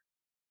player,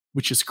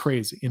 which is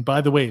crazy. And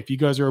by the way, if you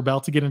guys are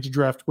about to get into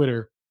draft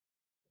Twitter,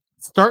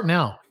 start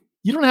now.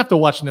 You don't have to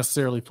watch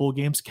necessarily full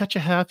games. Catch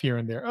a half here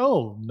and there.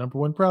 Oh, number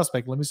 1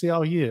 prospect. Let me see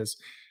how he is.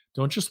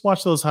 Don't just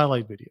watch those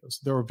highlight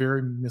videos. They're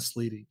very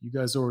misleading. You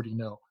guys already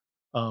know.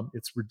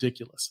 It's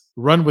ridiculous.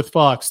 Run with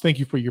Fox. Thank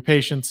you for your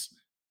patience.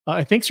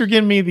 Thanks for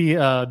giving me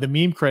the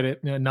meme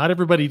credit. Not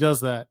everybody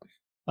does that.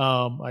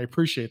 I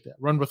appreciate that.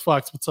 Run with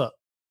Fox. What's up?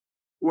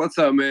 What's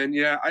up, man?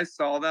 Yeah, I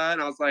saw that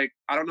and I was like,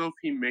 I don't know if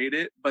he made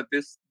it, but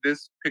this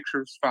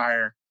picture's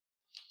fire.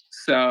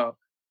 So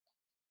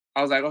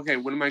I was like, okay,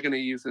 when am I going to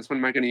use this? When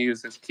am I going to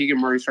use this?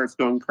 Keegan Murray starts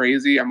going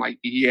crazy. I'm like,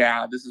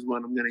 yeah, this is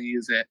when I'm going to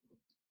use it.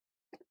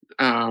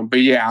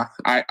 But yeah,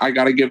 I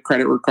got to give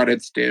credit where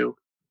credit's due.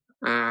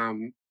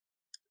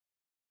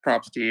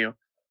 Props to you.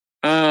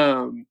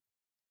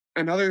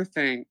 Another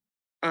thing,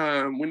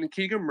 when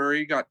Keegan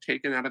Murray got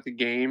taken out of the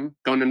game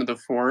going into the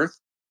 4th,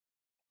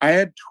 I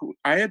had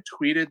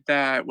tweeted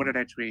that. What did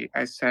I tweet?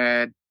 I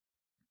said,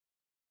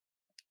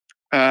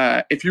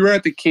 if you were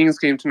at the Kings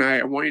game tonight,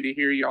 I want you to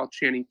hear y'all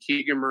chanting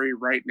Keegan Murray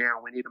right now.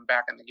 We need him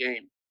back in the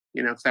game,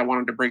 because I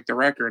wanted to break the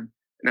record.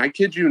 And I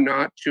kid you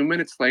not, 2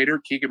 minutes later,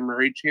 Keegan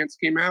Murray chants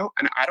came out.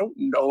 And I don't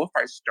know if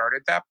I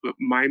started that, but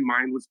my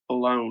mind was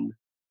blown.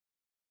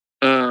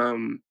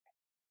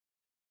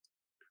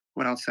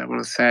 What else I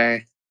want to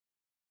say?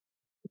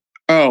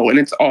 Oh, and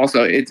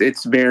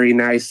it's very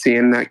nice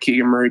seeing that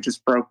Keegan Murray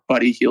just broke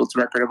Buddy Hield's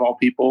record of all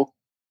people.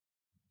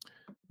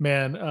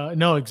 Man,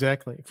 no,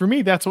 exactly. For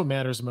me, that's what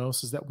matters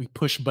most is that we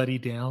push Buddy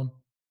down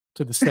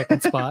to the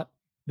 2nd spot.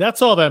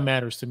 That's all that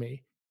matters to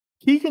me.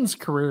 Keegan's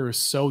career is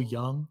so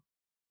young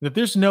that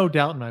there's no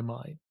doubt in my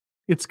mind.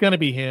 It's going to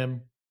be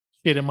him.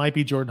 Shit, it might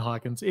be Jordan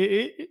Hawkins.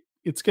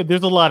 It's good.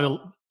 There's a lot of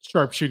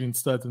sharp shooting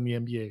studs in the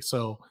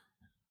NBA.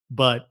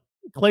 But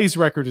Clay's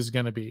record is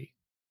going to be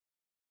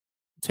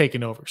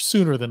taken over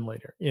sooner than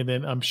later. And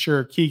then I'm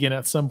sure Keegan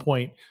at some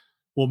point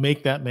will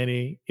make that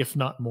many, if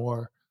not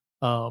more,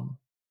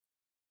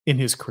 in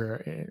his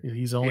career.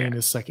 He's only in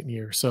his 2nd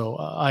year. So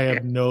I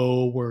have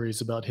no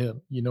worries about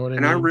him. You know what I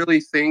mean?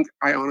 And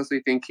I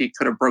honestly think he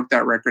could have broke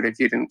that record if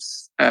he didn't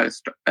sit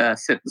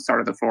the start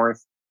of the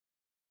 4th.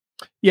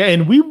 Yeah,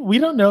 and we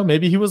don't know.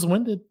 Maybe he was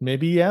winded.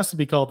 Maybe he has to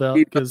be called out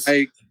because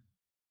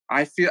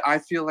I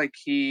feel like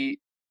it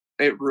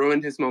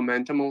ruined his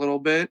momentum a little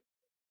bit.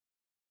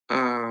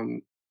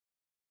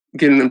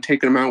 Getting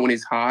him out when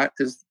he's hot,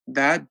 because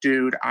that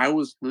dude, I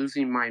was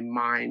losing my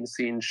mind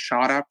seeing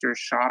shot after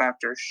shot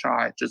after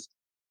shot just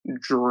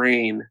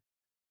drain.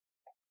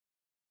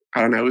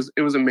 I don't know.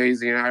 It was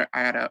amazing. I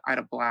had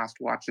a blast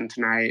watching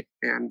tonight,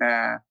 and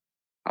a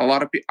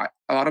lot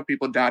of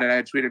people doubted.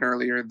 I tweeted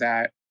earlier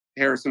that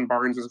Harrison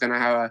Barnes was going to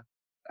have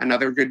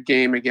another good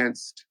game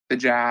against the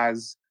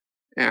Jazz,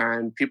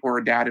 and people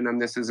were doubting him.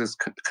 This is his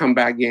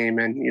comeback game,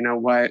 and you know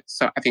what?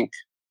 So I think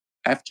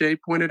FJ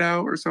pointed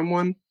out, or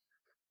someone,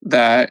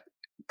 that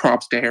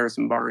props to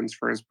Harrison Barnes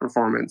for his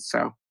performance.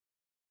 So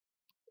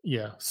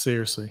Yeah,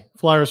 seriously.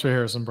 Flyers for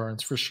Harrison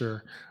Barnes for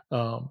sure.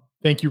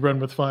 Thank you, Run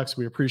with Fox.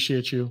 We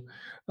appreciate you.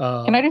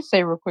 Can I just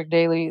say real quick,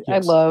 Daily? I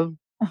yes. love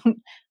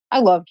I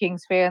love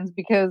Kings fans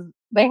because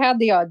they had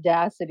the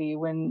audacity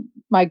when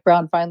Mike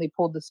Brown finally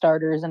pulled the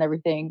starters and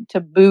everything to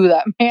boo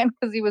that man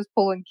because he was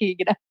pulling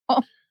Keegan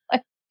out.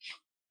 Like,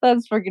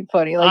 that's freaking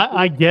funny. Like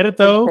I get it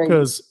that's though, crazy.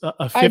 because a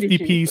I do 50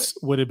 too, piece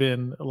would have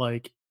been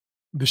like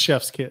the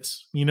chef's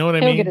kiss. You know what I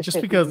He'll get mean? his Just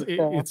 50 because piece,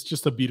 though. it's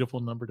just a beautiful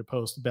number to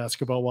post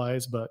basketball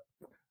wise. But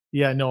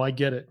yeah, no, I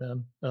get it,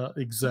 man.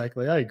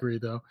 Exactly. I agree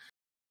though.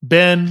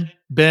 Ben,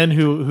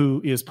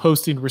 who is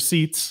posting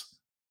receipts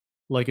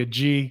like a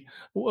G.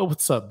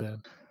 What's up,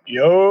 Ben?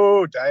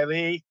 Yo,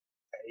 Daily.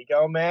 There you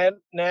go, man.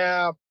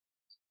 Now,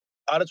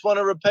 I just want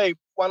to repeat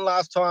one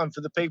last time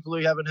for the people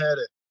who haven't heard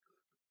it.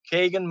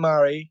 Keegan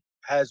Murray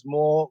has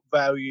more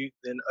value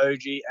than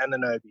OG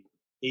Anunoby.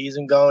 He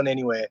isn't going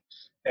anywhere.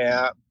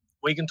 Now,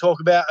 we can talk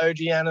about OG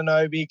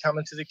Anunoby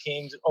coming to the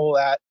Kings, all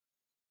that.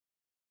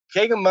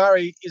 Keegan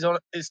Murray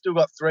is still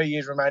got 3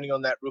 years remaining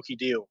on that rookie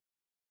deal,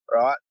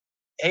 right?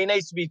 He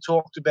needs to be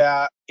talked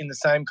about in the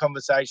same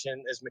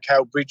conversation as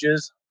Mikal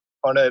Bridges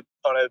on a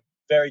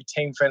very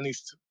team-friendly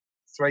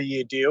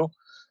 3-year deal.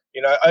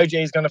 You know, OG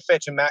is going to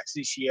fetch a max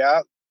this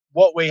year.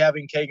 What we have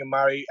in Keegan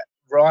Murray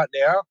right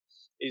now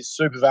is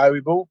super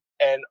valuable,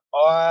 and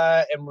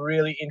I am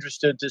really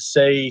interested to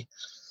see.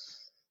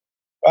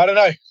 I don't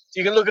know.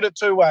 You can look at it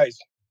two ways.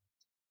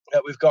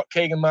 That we've got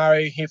Keegan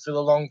Murray here for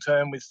the long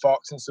term with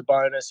Fox and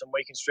Sabonis, and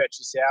we can stretch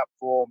this out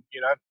for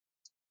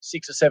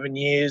 6 or 7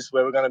 years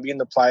where we're going to be in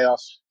the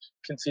playoffs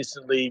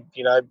consistently,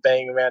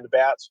 being around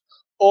abouts.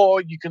 Or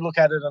you could look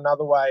at it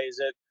another way, is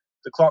that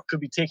the clock could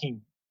be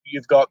ticking.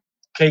 You've got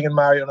Keegan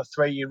Murray on a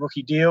 3-year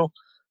rookie deal.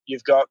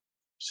 You've got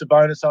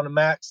Sabonis on a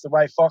max. The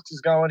way Fox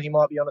is going, he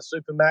might be on a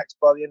super max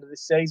by the end of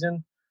this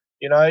season.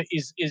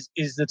 Is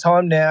the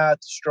time now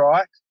to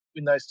strike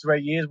in those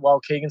 3 years while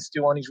Keegan's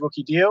still on his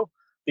rookie deal?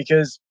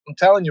 Because I'm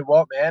telling you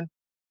what, man,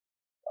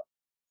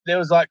 there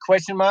was like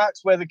question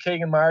marks whether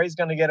Keegan Murray is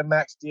going to get a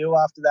max deal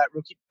after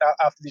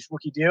this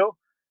rookie deal,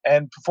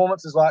 and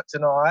performances like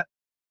tonight,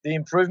 the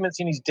improvements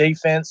in his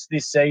defense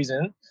this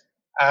season,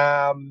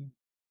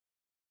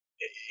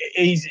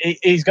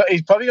 he's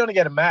probably going to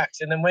get a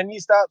max. And then when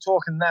you start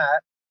talking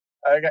that,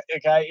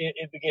 okay,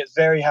 it gets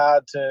very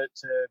hard to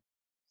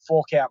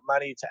fork out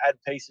money to add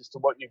pieces to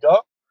what you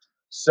got.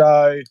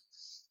 So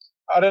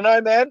I don't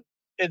know, man.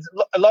 It's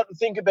a lot to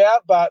think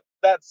about, but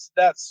that's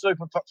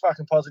super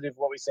fucking positive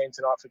what we've seen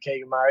tonight for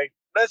Keegan Murray.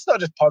 But it's not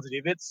just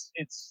positive; it's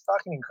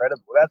fucking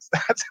incredible. That's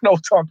an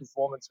all-time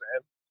performance,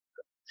 man.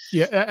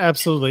 Yeah,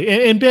 absolutely.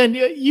 And Ben,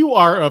 you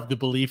are of the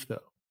belief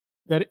though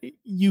that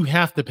you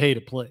have to pay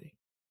to play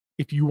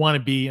if you want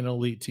to be an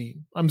elite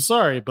team. I'm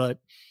sorry, but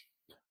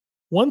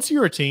once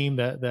you're a team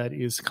that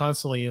is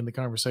constantly in the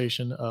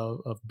conversation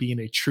of being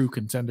a true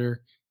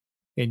contender,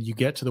 and you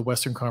get to the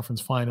Western Conference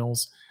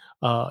Finals,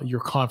 your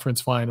conference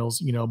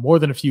finals, more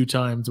than a few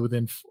times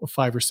within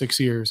 5 or 6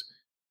 years.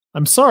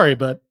 I'm sorry,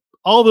 but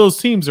all those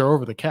teams are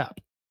over the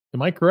cap.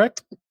 Am I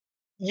correct?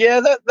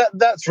 Yeah,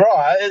 that's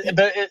right.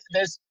 But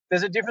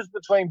there's a difference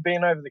between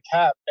being over the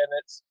cap and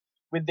it's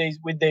with these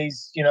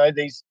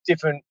these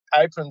different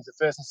aprons, the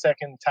first and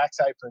second tax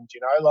aprons.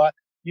 Like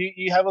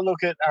you have a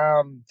look at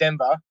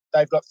Denver.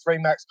 They've got 3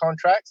 max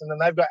contracts, and then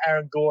they've got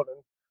Aaron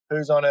Gordon,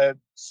 who's on a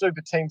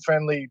super team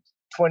friendly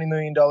 $20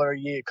 million a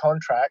year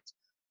contract,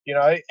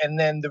 and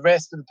then the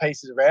rest of the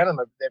pieces around them,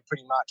 they're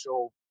pretty much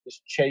all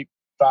just cheap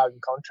bargain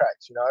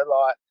contracts,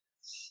 like,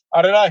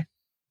 I don't know.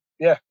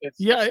 Yeah.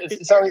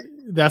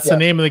 That's the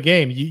name of the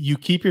game. You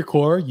keep your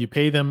core, you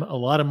pay them a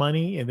lot of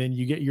money, and then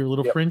you get your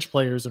little fringe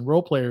players and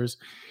role players,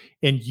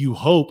 and you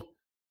hope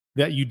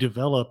that you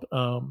develop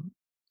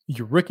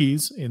your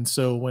rookies. And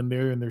so when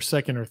they're in their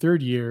second or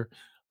third year,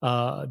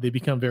 they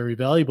become very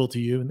valuable to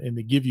you, and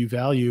they give you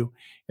value,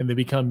 and they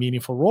become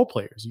meaningful role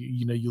players.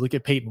 You look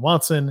at Peyton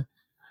Watson,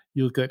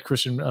 you look at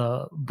Christian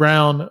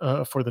Brown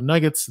for the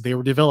Nuggets. They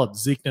were developed.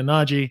 Zeke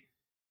Nnaji,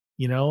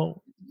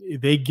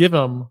 they give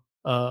them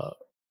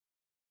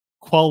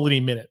quality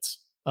minutes.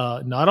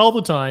 Not all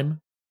the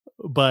time,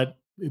 but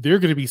they're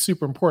going to be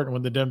super important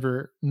when the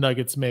Denver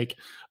Nuggets make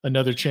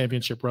another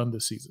championship run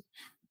this season.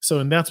 So,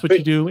 and that's what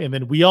you do. And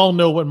then we all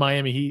know what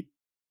Miami Heat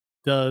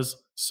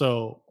does.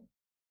 So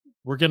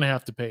we're going to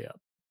have to pay up.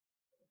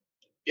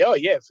 Oh,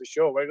 yeah, for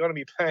sure. We're going to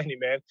be paying him,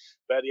 man.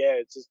 But yeah,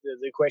 it's just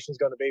the question's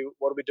going to be,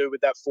 what do we do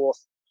with that fourth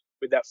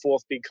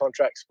big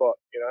contract spot?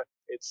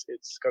 It's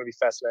going to be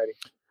fascinating.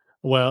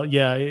 Well,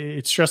 yeah,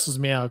 it stresses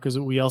me out because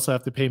we also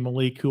have to pay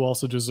Malik, who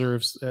also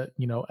deserves,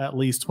 at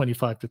least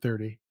 25 to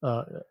 30,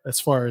 as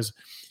far as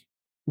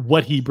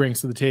what he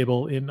brings to the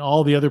table in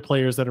all the other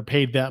players that are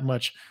paid that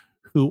much,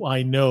 who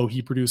I know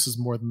he produces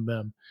more than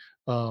them.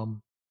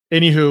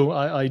 Anywho,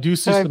 I do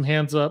see Okay. some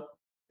hands up,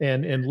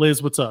 and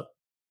Liz, what's up?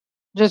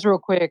 Just real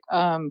quick,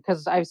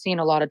 because I've seen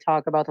a lot of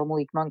talk about the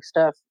Malik Monk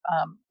stuff.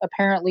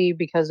 Apparently,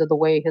 because of the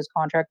way his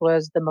contract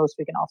was, the most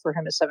we can offer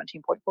him is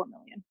 17.4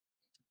 million.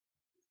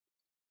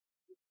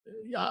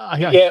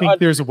 I think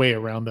there's a way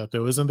around that,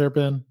 though, isn't there,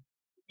 Ben?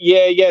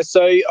 Yeah.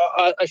 So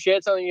I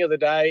shared something the other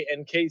day,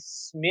 and Keith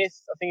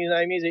Smith, I think his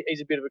name is,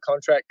 he's a bit of a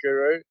contract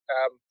guru.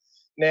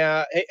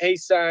 Now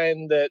he's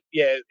saying that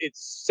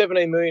it's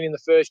 17 million in the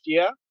first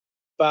year,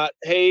 but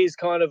he's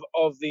kind of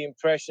the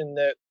impression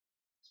that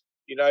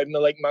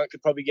Malik Monk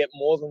could probably get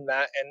more than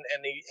that, and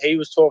he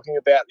was talking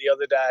about the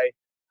other day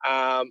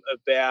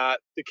about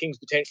the Kings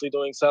potentially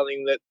doing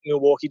something that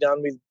Milwaukee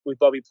done with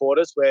Bobby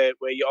Portis, where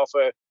you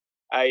offer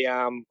a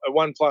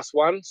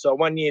 1+1, so a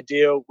 1 year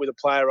deal with a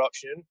player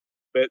option,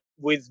 but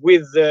with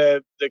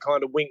the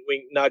kind of wink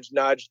nudge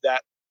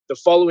that the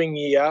following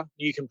year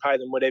you can pay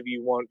them whatever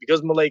you want,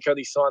 because Malik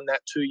only signed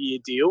that 2 year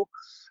deal.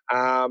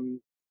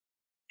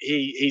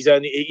 He's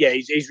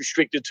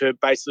restricted to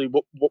basically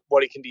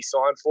what he can be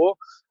signed for.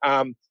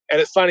 And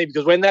it's funny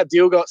because when that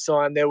deal got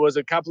signed, there was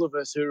a couple of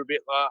us who were a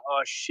bit like,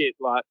 oh shit,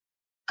 like,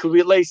 could we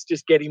at least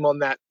just get him on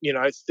that,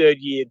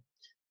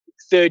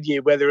 third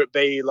year, whether it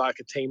be like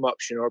a team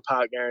option or a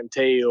part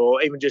guarantee,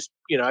 or even just,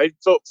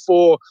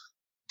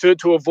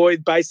 to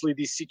avoid basically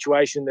this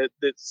situation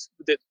that's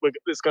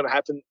going to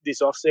happen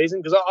this off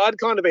season. Because I'd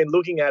kind of been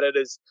looking at it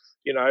as,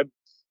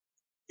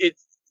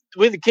 it's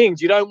with the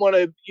Kings, you don't want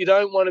to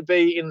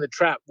be in the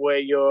trap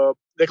where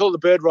they call it the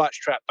bird rights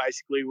trap,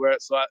 basically, where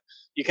it's like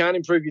you can't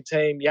improve your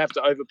team, you have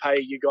to overpay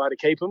your guy to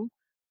keep him.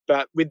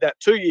 But with that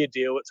 2 year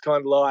deal, it's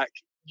kind of like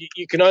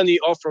you can only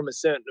offer them a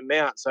certain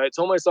amount, so it's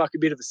almost like a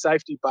bit of a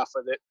safety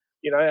buffer that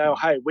oh,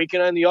 hey, we can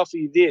only offer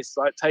you this,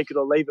 like take it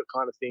or leave it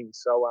kind of thing.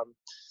 So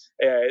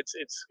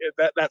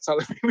that's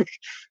something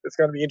that's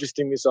going to be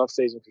interesting this off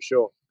season for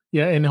sure.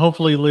 Yeah, and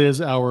hopefully,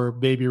 Liz, our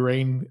baby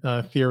rain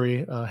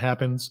theory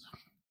happens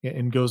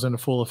and goes into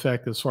full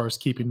effect as far as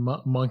keeping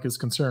Monk is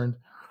concerned.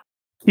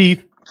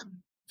 Keith,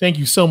 thank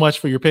you so much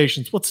for your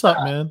patience. What's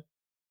up, man?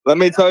 Let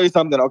me tell you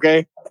something,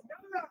 okay?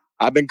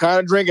 I've been kind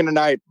of drinking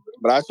tonight,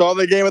 but I saw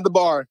the game at the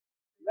bar,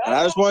 and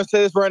I just want to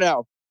say this right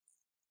now.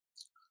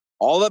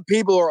 All the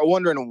people are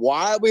wondering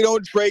why we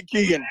don't trade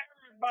Keegan.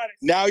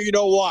 Now you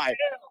know why.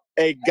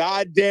 A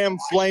goddamn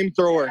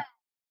flamethrower.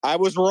 I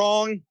was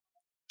wrong.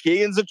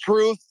 Keegan's the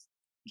truth.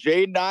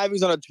 Jaden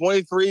Ivey's on a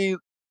 23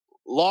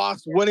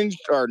 loss winning,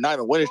 or not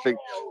even winning streak,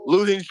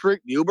 losing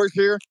streak. The Uber's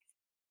here.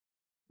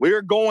 We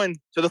are going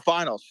to the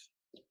finals.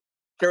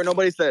 Care what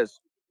nobody says.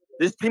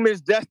 This team is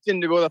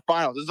destined to go to the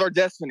finals. This is our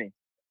destiny.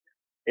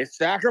 It's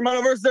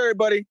Sacramento versus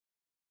everybody.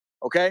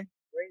 Okay?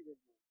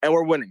 And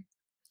we're winning.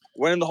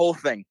 Winning the whole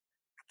thing.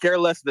 Care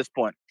less at this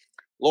point.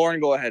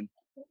 Lauren, go ahead.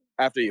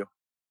 After you.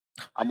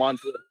 I'm on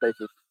to the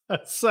spaces.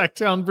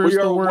 Sacktown versus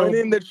the world. We are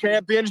winning the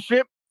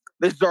championship.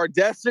 This is our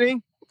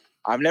destiny.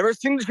 I've never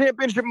seen the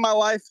championship in my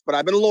life, but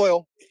I've been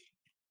loyal.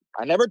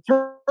 I never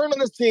turned on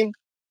this team,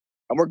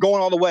 and we're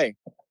going all the way.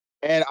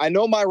 And I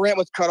know my rant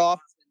was cut off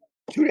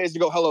 2 days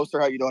ago. Hello, sir.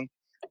 How you doing?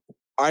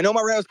 I know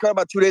my rant was cut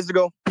about 2 days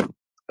ago.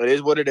 It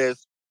is what it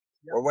is.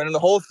 We're winning the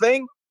whole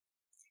thing,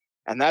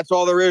 and that's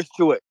all there is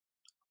to it.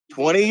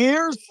 20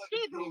 years?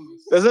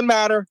 Doesn't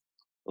matter.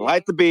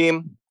 Light the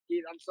beam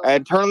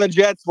and turn on the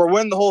Jets. We're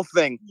winning the whole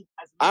thing.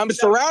 I'm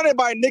surrounded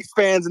by Knicks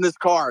fans in this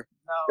car.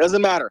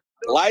 Doesn't matter.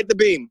 Light the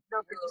beam.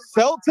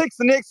 Celtics,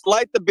 Knicks,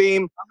 light the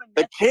beam.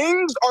 The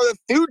Kings are the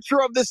future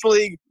of this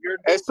league,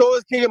 and so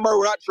is Keegan Murray.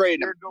 We're not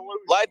trading him.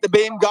 Light the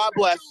beam. God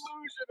bless.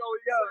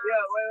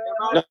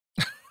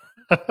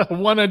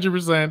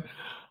 100%.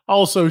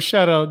 Also,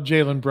 shout out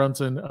Jalen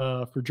Brunson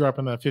for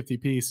dropping that 50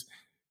 piece.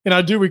 And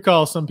I do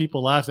recall some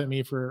people laughed at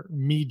me for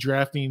me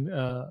drafting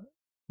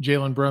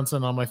Jalen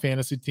Brunson on my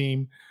fantasy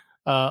team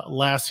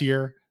last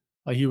year.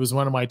 He was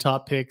one of my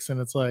top picks, and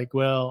it's like,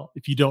 well,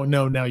 if you don't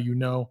know, now you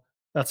know.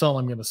 That's all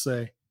I'm going to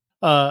say.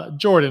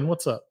 Jordan,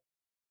 what's up?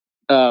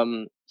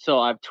 So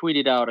I've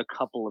tweeted out a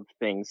couple of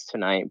things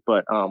tonight,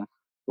 but the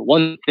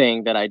one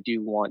thing that I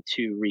do want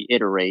to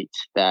reiterate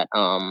that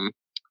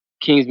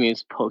Kings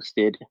Muse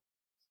posted,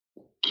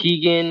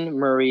 Keegan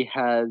Murray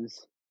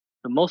has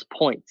the most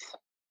points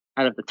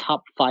out of the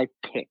top 5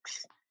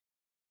 picks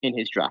in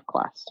his draft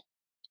class.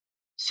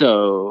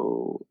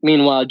 So,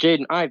 meanwhile,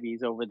 Jaden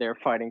Ivey's over there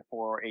fighting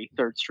for a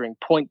third-string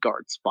point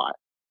guard spot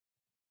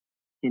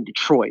in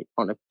Detroit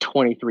on a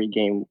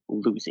 23-game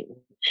losing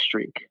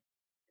streak.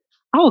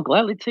 I will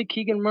gladly take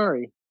Keegan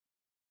Murray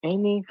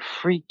any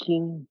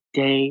freaking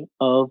day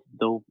of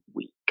the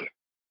week.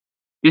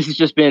 This has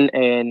just been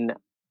an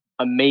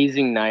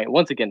amazing night.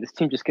 Once again, this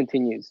team just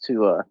continues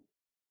to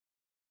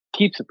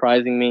keep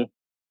surprising me.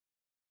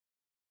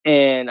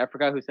 And I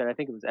forgot who said it. I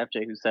think it was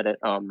FJ who said it.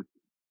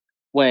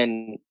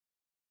 When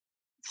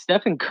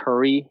Steph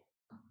Curry's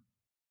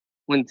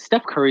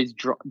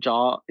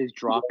jaw is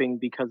dropping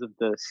because of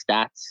the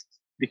stats,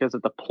 because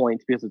of the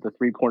points, because of the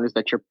 3-pointers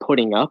that you're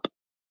putting up,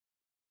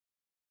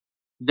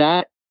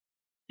 that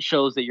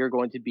shows that you're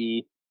going to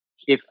be,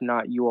 if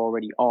not you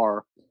already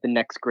are, the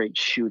next great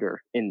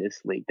shooter in this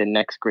league, the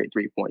next great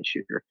 3-point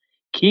shooter.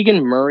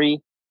 Keegan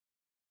Murray,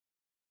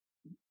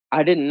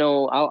 I didn't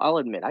know, I'll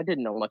admit, I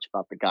didn't know much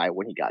about the guy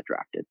when he got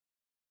drafted.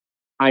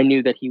 I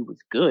knew that he was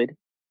good,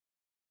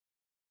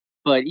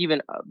 but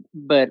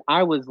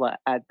I was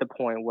at the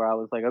point where I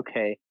was like,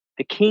 okay,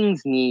 the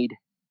Kings need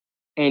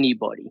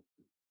anybody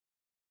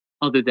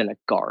other than a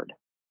guard,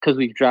 because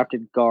we've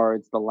drafted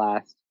guards the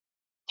last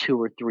 2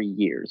 or 3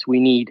 years. We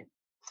need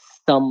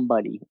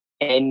somebody,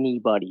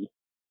 anybody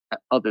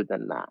other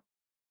than that.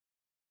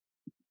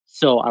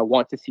 So I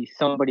want to see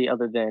somebody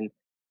other than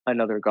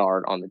another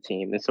guard on the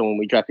team. And so when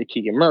we drafted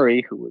Keegan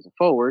Murray, who was a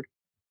forward,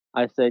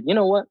 I said, you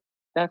know what?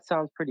 That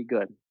sounds pretty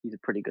good. He's a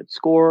pretty good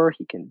scorer.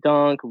 He can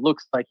dunk.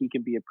 Looks like he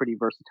can be a pretty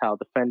versatile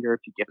defender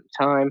if you give him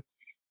time.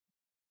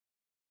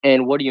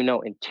 And what do you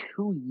know? In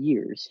 2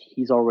 years,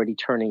 he's already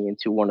turning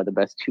into one of the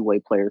best two-way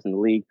players in the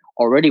league,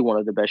 already one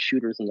of the best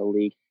shooters in the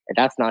league. And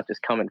that's not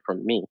just coming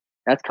from me.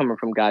 That's coming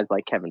from guys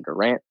like Kevin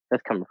Durant.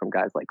 That's coming from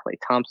guys like Klay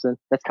Thompson.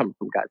 That's coming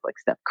from guys like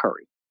Steph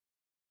Curry.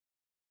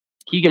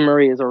 Keegan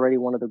Murray is already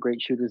one of the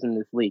great shooters in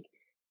this league.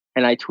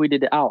 And I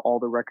tweeted out all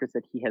the records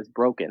that he has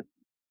broken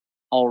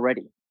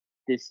already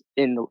this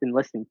in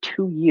less than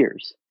 2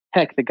 years.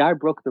 Heck, the guy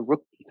broke the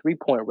rookie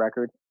 3-point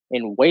record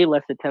in way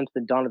less attempts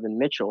than Donovan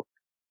Mitchell.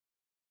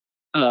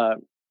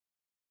 On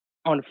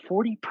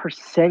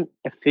 40%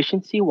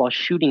 efficiency while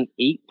shooting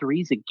 8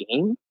 threes a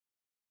game?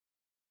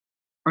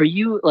 Are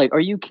you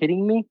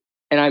kidding me?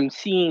 And I'm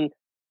seeing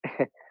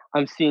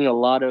a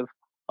lot of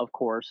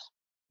course,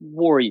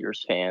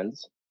 Warriors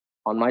fans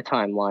on my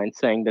timeline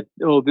saying that,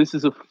 oh, this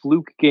is a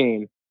fluke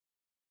game.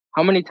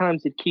 How many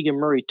times did Keegan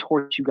Murray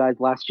torch you guys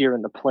last year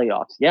in the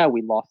playoffs? Yeah,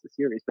 we lost the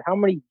series, but how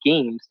many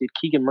games did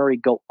Keegan Murray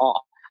go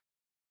off?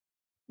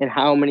 And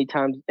how many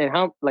times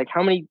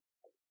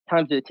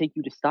did it take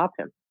you to stop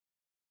him?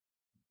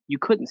 You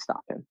couldn't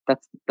stop him.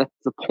 That's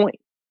the point.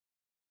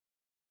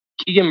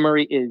 Keegan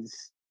Murray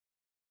is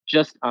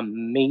just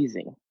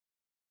amazing.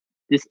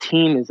 This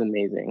team is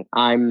amazing.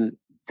 I'm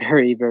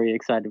very, very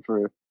excited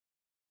for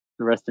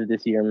the rest of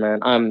this year,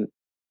 man.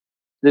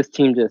 This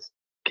team just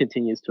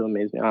continues to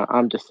amaze me.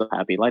 I'm just so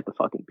happy. Light the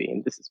fucking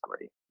beam. This is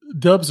great.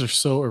 Dubs are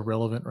so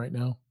irrelevant right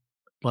now.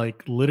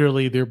 Like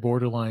literally, they're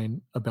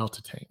borderline about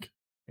to tank,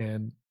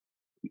 and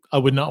I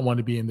would not want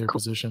to be in their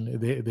position.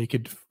 They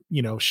could,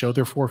 show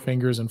their 4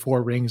 fingers and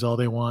 4 rings all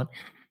they want.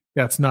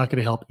 That's not going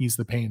to help ease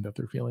the pain that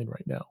they're feeling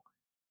right now.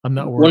 I'm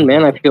not worried. One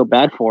man I feel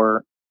bad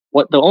for.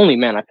 The only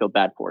man I feel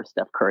bad for is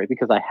Steph Curry,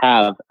 because I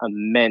have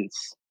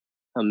immense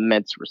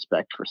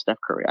respect for Steph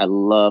Curry. I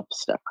love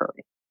Steph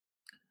Curry.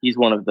 He's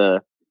one of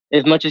the,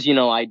 as much as,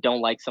 I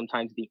don't like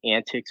sometimes the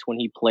antics when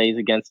he plays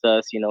against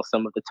us,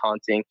 some of the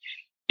taunting,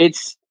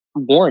 it's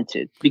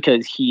warranted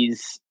because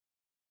he's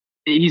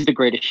the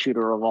greatest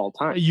shooter of all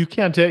time. You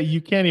can't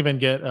even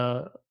get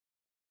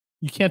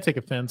you can't take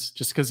offense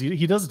just because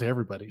he does it to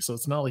everybody. So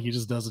it's not like he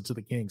just does it to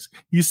the Kings.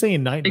 He's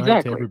saying night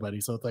to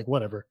everybody. So it's like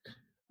whatever.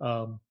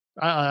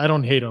 I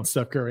don't hate on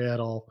Steph Curry at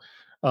all.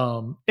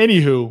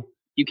 Anywho,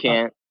 you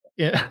can't.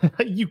 Yeah,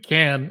 you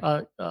can.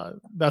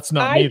 That's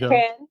not me though.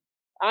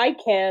 I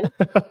can.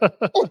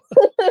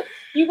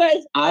 You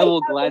guys, I will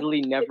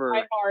gladly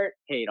never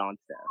hate on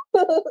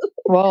Steph.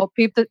 Well,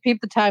 peep the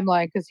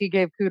timeline, because he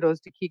gave kudos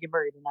to Keegan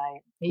Murray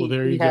tonight. Well,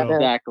 there you go.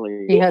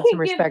 Exactly. He had some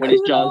respect when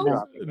his jaw's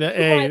dropping.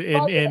 Hey,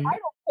 and I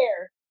don't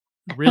care.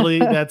 Really,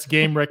 that's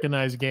game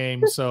recognized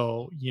game.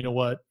 So you know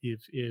what?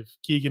 If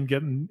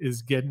Keegan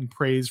is getting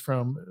praise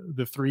from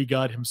the 3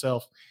 god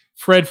himself,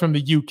 Fred from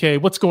the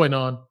UK, what's going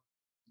on?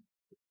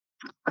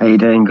 How you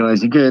doing,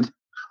 guys? You good?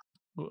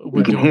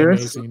 We're doing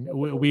amazing.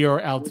 We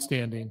are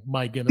outstanding.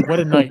 My goodness, what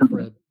a night,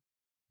 Fred.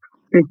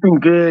 It's been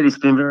good. It's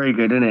been very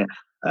good, isn't it?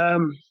 I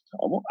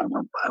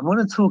want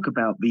to talk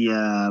about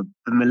the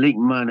Malik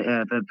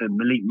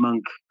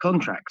Monk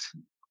contract,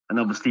 and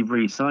obviously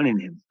re-signing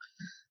him,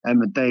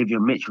 and the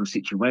Davion Mitchell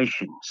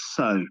situation.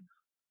 So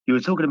you were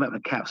talking about the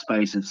cap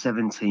space of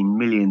 $17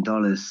 million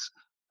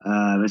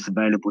that's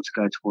available to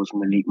go towards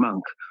Malik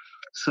Monk.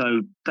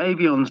 So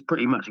Davion's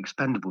pretty much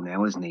expendable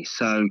now, isn't he?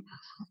 So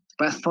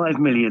that's $5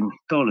 million.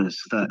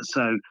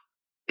 So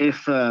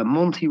if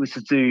Monty was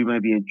to do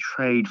maybe a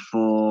trade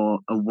for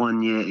a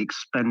 1-year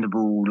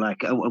expendable,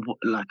 like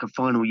a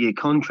final year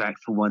contract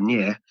for 1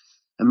 year,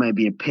 and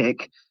maybe a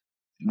pick,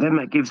 then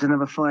that gives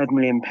another £5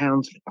 million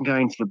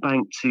going to the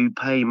bank to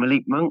pay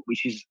Malik Monk,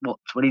 which is what,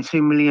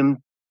 22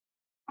 million?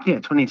 Yeah,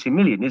 22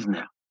 million, isn't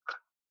it?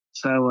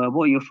 So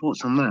what are your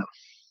thoughts on that?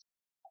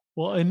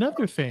 Well,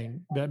 another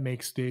thing that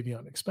makes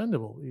Davion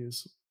expendable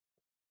is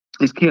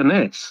Keon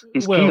Ellis.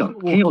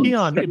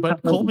 Keon,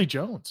 but Colby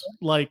Jones.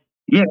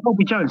 Yeah,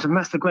 Colby Jones, and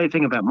that's the great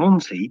thing about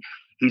Monty.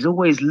 He's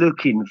always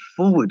looking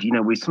forward,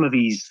 with some of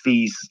these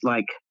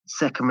like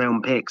 2nd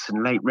round picks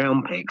and late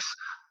round picks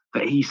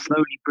that he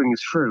slowly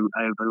brings through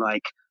over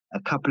like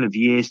a couple of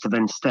years to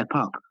then step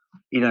up.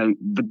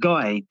 The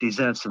guy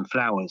deserves some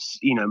flowers.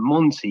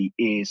 Monty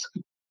is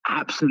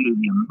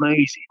absolutely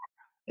amazing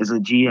as a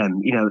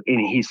GM, in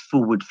his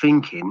forward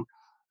thinking.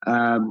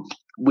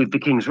 with the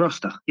Kings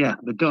roster. Yeah,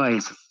 the guy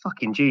is a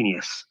fucking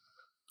genius.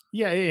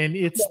 Yeah, and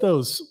it's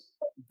those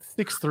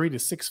 6'3" to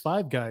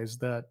 6'5" guys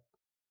that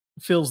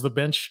fills the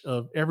bench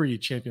of every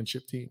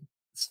championship team.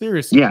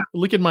 Seriously, Yeah.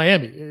 look at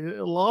Miami.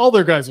 All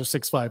their guys are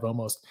 6'5"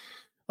 almost,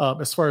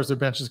 as far as their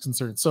bench is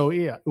concerned. So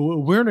yeah,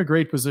 we're in a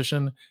great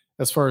position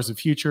as far as the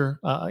future.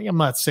 I'm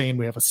not saying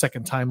we have a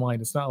second timeline.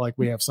 It's not like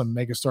we have some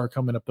megastar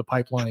coming up the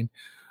pipeline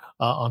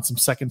on some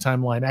second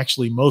timeline.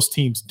 Actually, most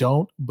teams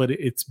don't, but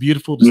it's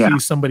beautiful to see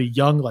somebody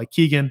young like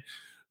Keegan,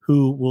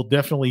 who will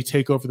definitely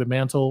take over the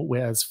mantle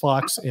as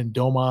Fox and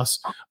Domas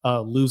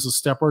lose a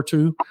step or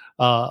two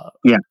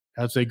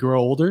as they grow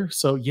older.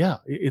 So yeah,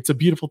 it's a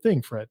beautiful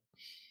thing, Fred.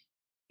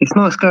 It's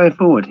nice going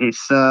forward.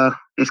 It's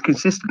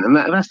consistent, and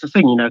that's the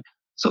thing,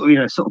 sort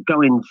of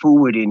going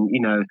forward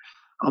in,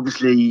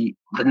 obviously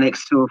the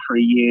next 2 or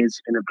 3 years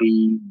are going to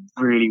be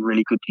really,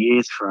 really good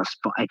years for us.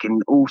 But I can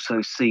also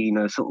see,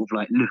 sort of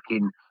like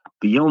looking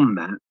beyond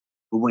that,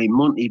 the way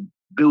Monty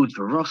builds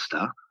the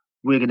roster,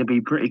 we're going to be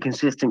pretty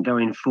consistent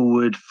going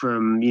forward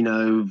from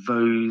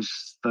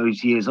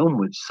those years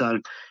onwards. So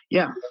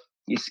yeah,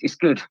 it's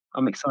good.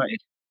 I'm excited.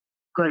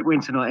 Great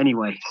win tonight,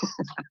 anyway.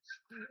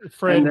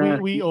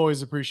 Fred, we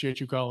always appreciate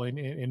you calling,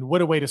 and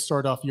what a way to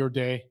start off your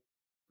day,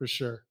 for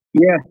sure.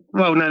 Yeah.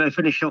 Well, no,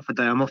 finish off the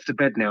day. I'm off to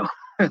bed now.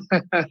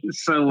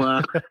 So,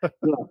 yeah,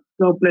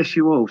 God bless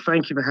you all.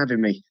 Thank you for having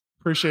me.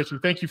 Appreciate you.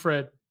 Thank you,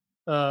 Fred.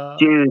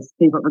 Cheers.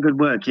 Keep up the good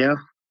work, yeah?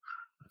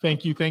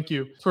 Thank you. Thank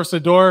you.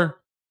 Torcedor,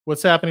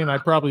 what's happening? I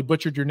probably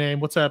butchered your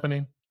name. What's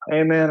happening?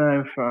 Hey, man,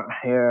 I'm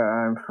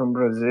from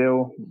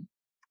Brazil.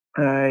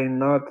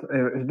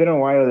 It's been a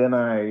while then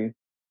I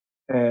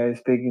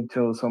speaking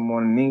to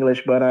someone in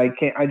English, but I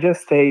can't. I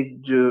just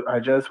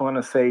want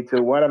to say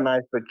to what a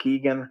night for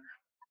Keegan.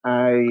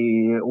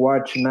 I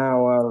watch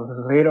now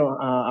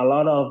a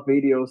lot of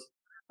videos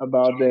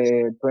about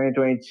the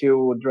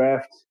 2022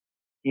 draft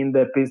in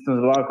the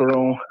Pistons locker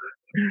room.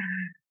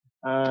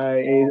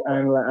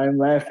 I'm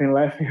laughing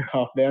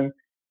off them.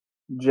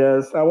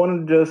 I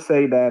want to just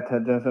say that I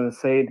just want to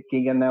say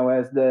Keegan now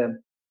has the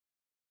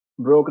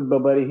broken but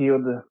Buddy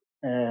Hield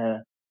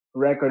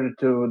record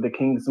to the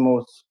Kings'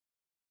 most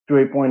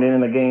 3-point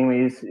in the game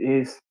is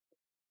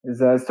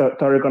a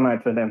historical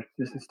night for them.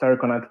 This is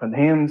historical night for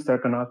him,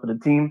 historical night for the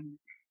team,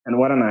 and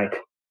what a night.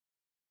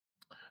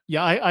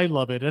 Yeah, I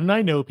love it. And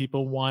I know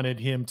people wanted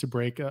him to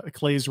break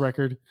Clay's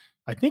record.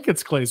 I think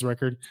it's Clay's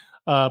record.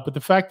 But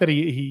the fact that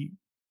he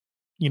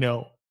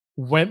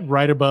went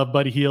right above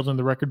Buddy Hield in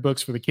the record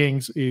books for the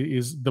Kings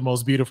is the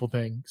most beautiful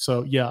thing.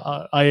 So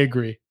yeah, I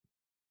agree.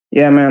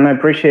 Yeah, man, I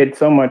appreciate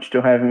so much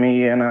to have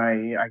me, and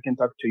I can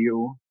talk to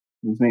you.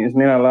 It's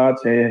mean a lot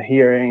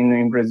here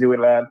in Brazil.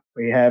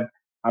 We have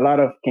a lot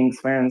of Kings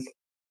fans,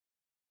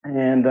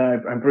 and I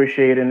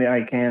appreciate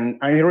it.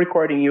 I'm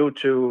recording you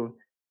to.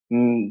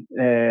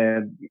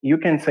 You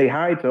can say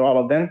hi to all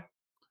of them.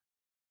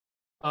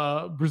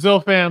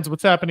 Brazil fans,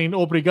 what's happening?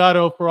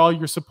 Obrigado for all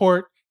your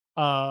support.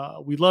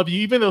 We love you,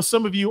 even though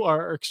some of you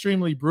are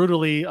extremely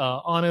brutally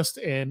honest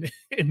and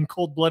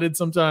cold-blooded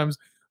sometimes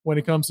when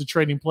it comes to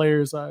trading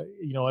players.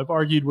 I've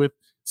argued with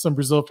some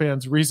Brazil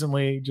fans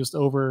recently just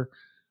over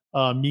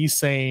me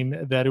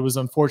saying that it was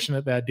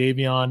unfortunate that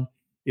Davion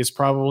is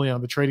probably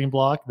on the trading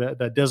block.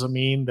 That doesn't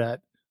mean that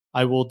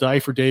I will die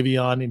for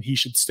Davion and he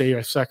should stay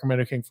a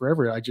Sacramento King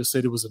forever. I just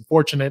said it was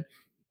unfortunate.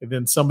 And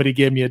then somebody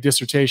gave me a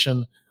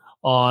dissertation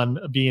on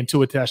being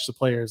too attached to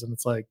players. And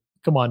it's like,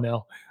 come on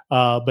now.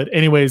 But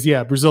anyways,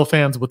 yeah, Brazil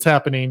fans, what's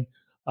happening?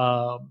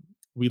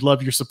 We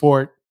love your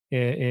support.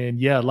 And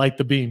yeah, light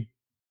the beam.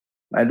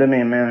 Light the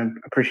beam, man.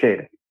 Appreciate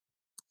it.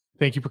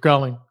 Thank you for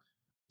calling.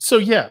 So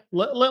yeah,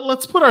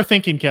 let's put our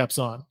thinking caps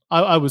on.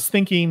 I was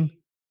thinking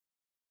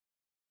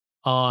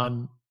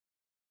on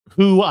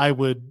who I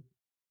would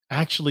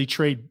actually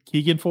trade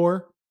Keegan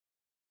for,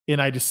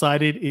 and I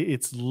decided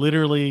it's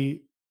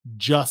literally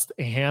just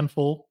a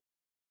handful.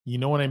 You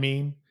know what I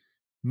mean?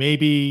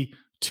 Maybe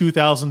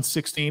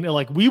 2016.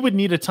 Like, we would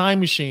need a time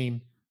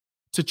machine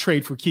to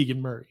trade for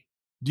Keegan Murray.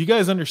 Do you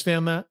guys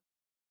understand that?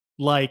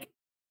 Like,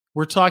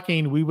 we're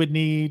talking, we would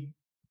need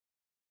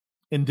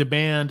and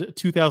demand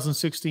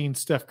 2016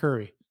 Steph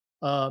Curry,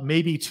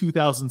 maybe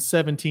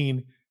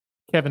 2017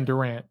 Kevin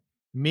Durant,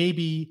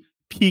 maybe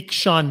peak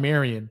Sean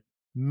Marion,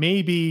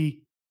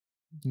 maybe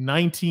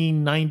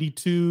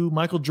 1992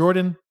 Michael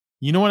Jordan.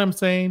 You know what I'm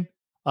saying?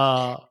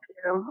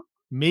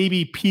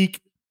 Maybe peak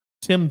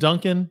Tim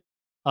Duncan.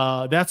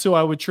 That's who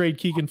I would trade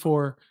Keegan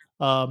for.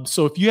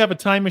 So if you have a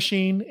time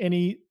machine,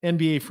 any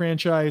NBA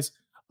franchise,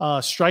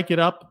 strike it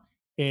up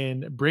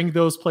and bring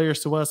those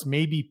players to us.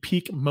 Maybe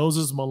peak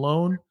Moses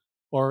Malone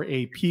or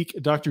a peak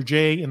Dr.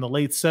 J in the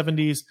late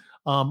 70s.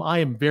 I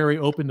am very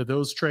open to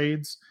those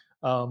trades.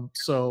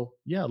 So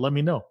yeah, let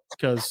me know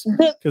because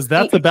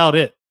that's about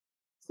it.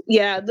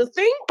 Yeah, the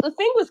thing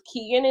with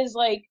Keegan is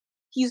like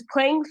he's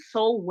playing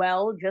so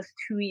well just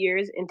 2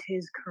 years into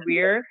his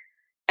career.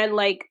 And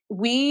like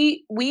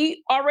we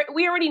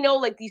already know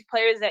like these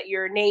players that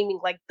you're naming,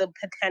 like the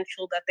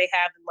potential that they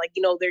have, and like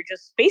they're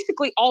just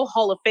basically all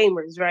Hall of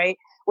Famers, right?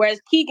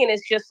 Whereas Keegan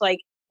is just like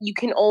you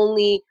can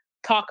only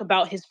talk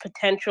about his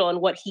potential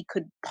and what he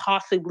could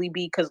possibly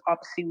be, because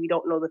obviously we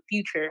don't know the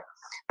future.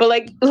 But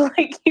like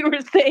you were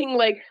saying,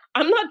 like,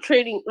 I'm not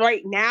trading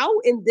right now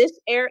in this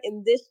era,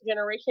 in this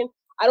generation.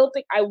 I don't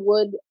think I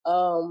would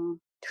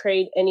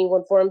trade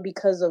anyone for him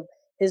because of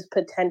his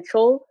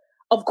potential.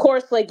 Of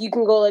course, like, you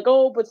can go like,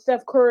 oh, but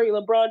Steph Curry,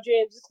 LeBron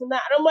James, this and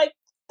that. And I'm like,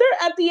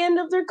 they're at the end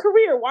of their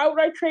career. Why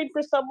would I trade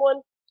for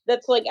someone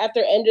that's like at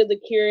their end of the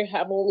career,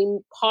 have only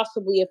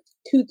possibly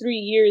 2-3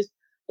 years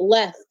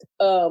left?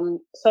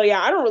 So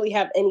yeah, I don't really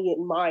have any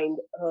in mind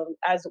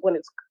as when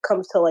it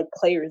comes to like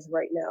players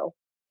right now.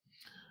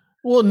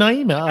 Well,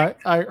 Naima,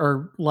 I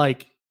are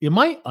like, am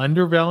I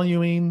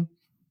undervaluing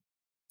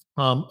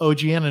OG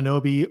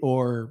Anunoby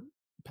or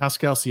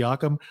Pascal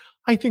Siakam?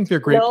 I think they're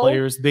great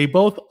players. They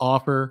both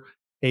offer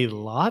a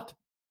lot,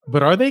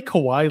 but are they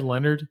Kawhi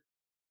Leonard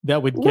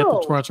that would get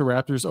the Toronto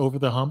Raptors over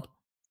the hump?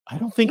 I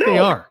don't think they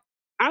are.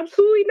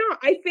 Absolutely not.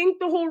 I think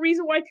the whole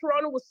reason why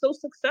Toronto was so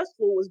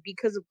successful was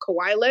because of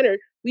Kawhi Leonard.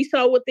 We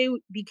saw what they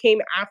became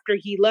after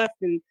he left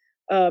and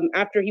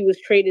after he was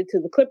traded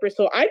to the Clippers.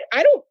 So I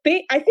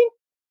think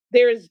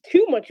there's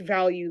too much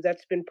value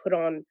that's been put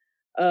on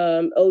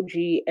OG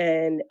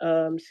and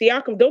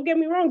Siakam. Don't get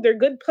me wrong, they're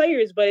good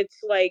players, but it's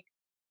like,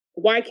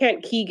 why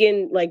can't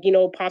Keegan, like,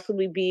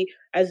 possibly be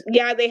as,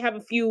 yeah, they have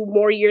a few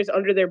more years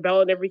under their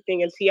belt and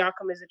everything, and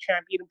Siakam is a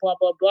champion, blah,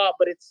 blah, blah.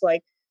 But it's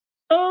like,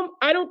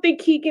 I don't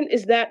think Keegan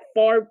is that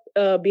far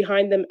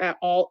behind them at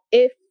all,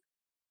 if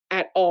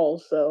at all.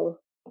 So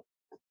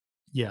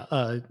yeah,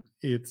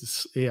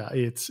 it's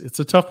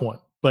a tough one,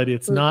 but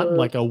it's not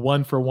like a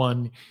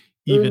 1-for-1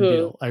 even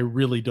deal. I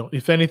really don't.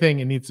 If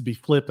anything, it needs to be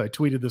flipped. I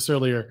tweeted this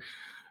earlier.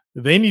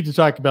 They need to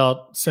talk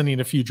about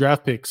sending a few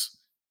draft picks.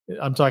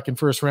 I'm talking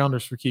first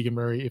rounders for Keegan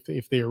Murray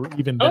if they are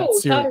even that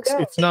serious.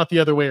 It's not the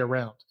other way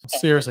around.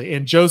 Seriously.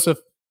 And Joseph,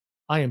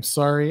 I am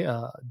sorry.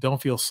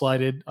 Don't feel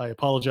slighted. I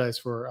apologize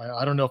for,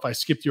 I don't know if I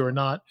skipped you or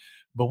not,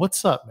 but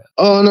what's up, man?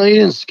 Oh, no, you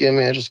didn't skip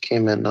me. I just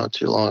came in not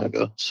too long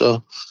ago.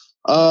 So,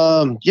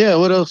 yeah,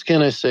 what else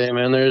can I say,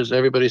 man?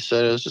 Everybody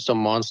said it was just a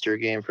monster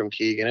game from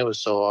Keegan. It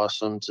was so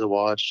awesome to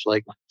watch.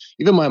 Like,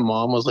 even my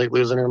mom was like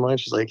losing her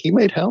mind. She's like, he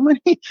made how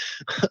many?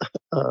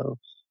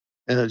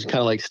 And it's kind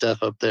of like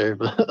Steph up there.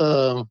 But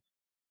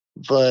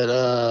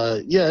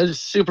yeah, it's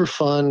super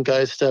fun.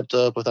 Guys stepped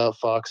up without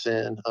Fox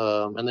in.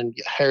 And then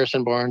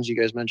Harrison Barnes, you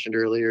guys mentioned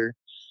earlier.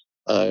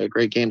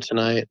 Great game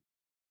tonight.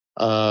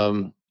 Yeah,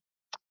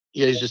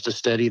 he's just a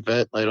steady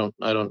vet. I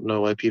don't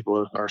know why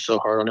people are so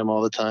hard on him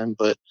all the time,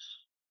 but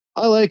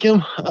I like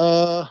him.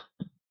 And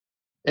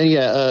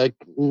yeah,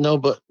 no,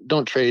 but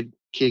don't trade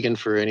Keegan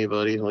for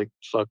anybody. Like,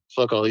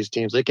 fuck all these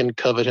teams. They can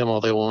covet him all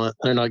they want.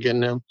 They're not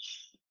getting him.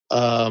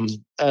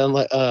 And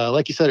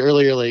like you said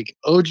earlier, like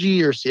OG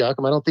or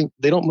Siakam, I don't think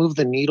they don't move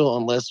the needle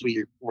unless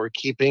we're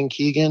keeping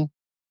Keegan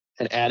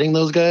and adding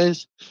those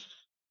guys.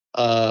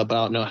 But I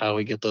don't know how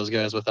we get those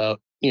guys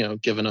without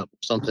giving up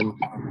something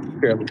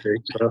fairly big.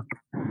 So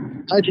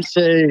I just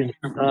say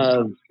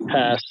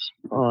pass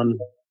on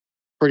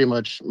pretty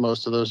much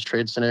most of those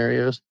trade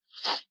scenarios.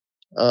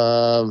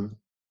 And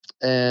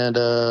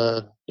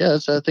yeah,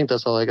 I think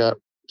that's all I got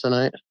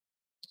tonight.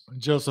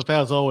 Joseph,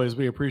 as always,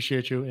 we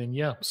appreciate you. And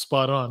yeah,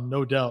 spot on,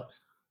 no doubt.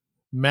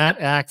 Matt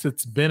Axe,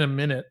 it's been a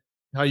minute.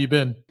 How you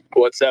been?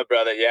 What's up,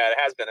 brother? Yeah, it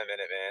has been a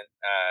minute, man.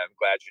 I'm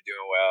glad you're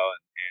doing well.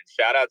 And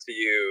shout out to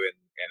you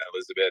and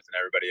Elizabeth and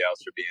everybody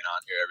else for being on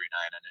here every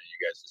night. I know you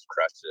guys just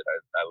crushed it.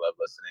 I love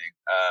listening.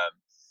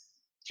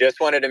 Just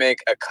wanted to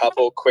make a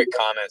couple quick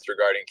comments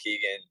regarding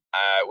Keegan.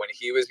 When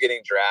he was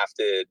getting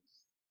drafted,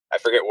 I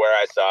forget where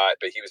I saw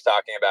it, but he was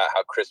talking about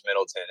how Chris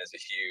Middleton is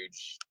a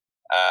huge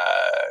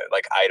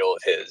like idol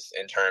of his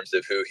in terms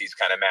of who he's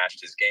kind of matched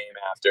his game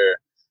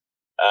after.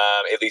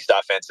 At least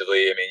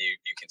offensively, I mean,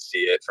 you can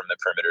see it from the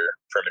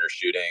perimeter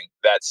shooting.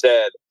 That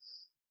said,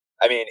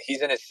 I mean,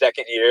 he's in his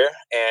second year,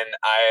 and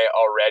I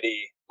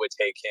already would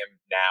take him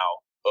now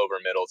over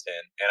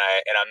Middleton.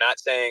 And I'm not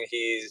saying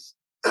he's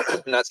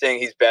not saying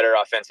he's better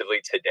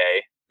offensively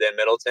today than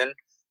Middleton,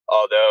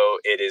 although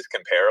it is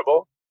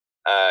comparable.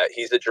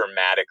 He's a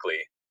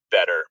dramatically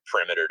better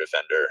perimeter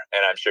defender,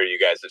 and I'm sure you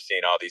guys have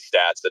seen all these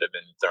stats that have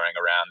been throwing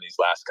around these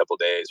last couple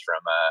days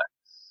from.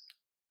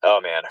 Oh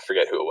man, I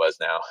forget who it was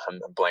now. I'm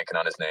blanking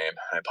on his name.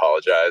 I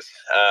apologize.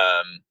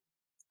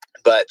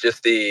 But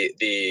just the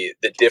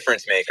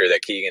difference maker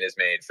that Keegan has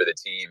made for the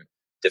team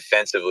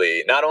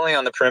defensively, not only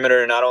on the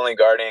perimeter, not only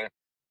guarding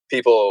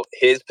people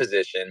his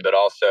position, but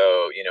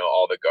also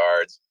all the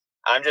guards.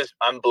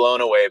 I'm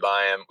blown away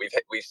by him.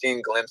 We've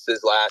seen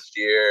glimpses last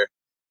year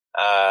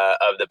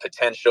of the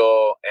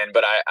potential,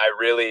 but I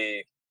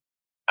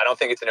don't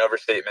think it's an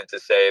overstatement to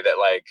say that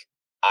like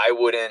I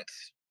wouldn't.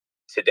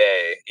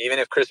 Today, even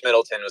if Chris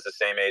Middleton was the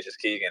same age as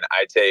Keegan,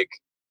 I take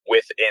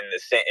within the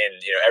same,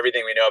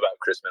 everything we know about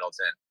Chris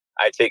Middleton,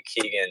 I take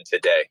Keegan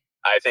today.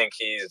 I think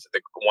he's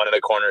one of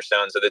the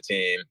cornerstones of the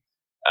team.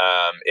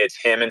 It's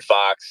him and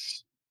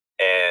Fox,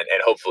 and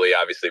hopefully,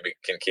 obviously, we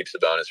can keep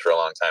Sabonis for a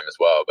long time as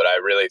well. But I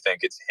really think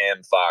it's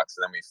him, Fox,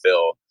 and then we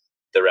fill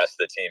the rest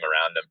of the team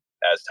around him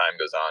as time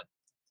goes on.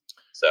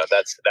 So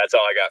that's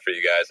all I got for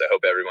you guys. I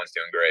hope everyone's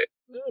doing great.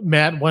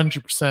 Matt,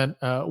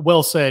 100%.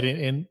 Well said.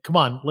 And come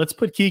on, let's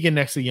put Keegan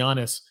next to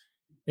Giannis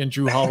and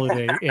Drew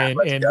Holiday,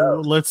 and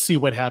let's see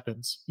what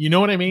happens. You know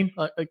what I mean?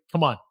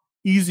 Come on,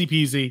 easy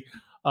peasy.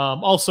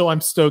 Also,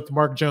 I'm stoked.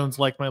 Mark Jones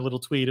liked my little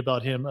tweet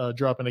about him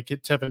dropping a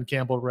Tevin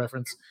Campbell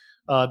reference.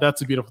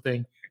 That's a beautiful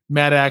thing.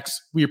 Matt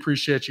Axe, we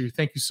appreciate you.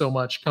 Thank you so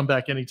much. Come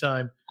back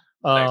anytime.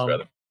 Thanks,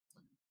 brother.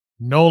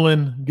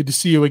 Nolan, good to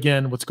see you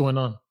again. What's going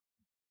on?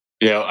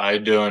 Yeah, how you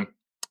doing?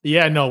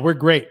 Yeah, no, we're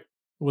great.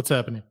 What's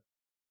happening?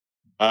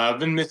 I've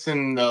been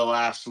missing the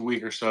last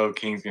week or so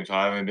Kings game, so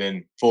I haven't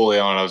been fully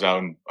on. I was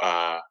out in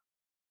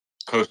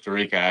Costa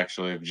Rica,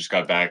 actually. Just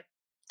got back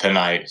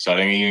tonight, so I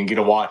didn't even get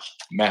to watch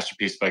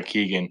Masterpiece by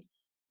Keegan.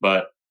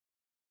 But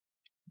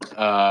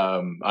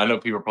I know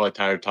people are probably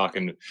tired of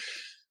talking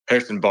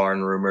Harrison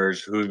Barnes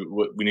rumors.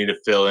 We need to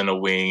fill in a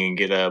wing and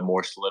get a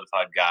more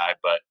solidified guy.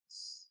 But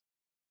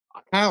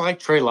I kind of like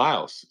Trey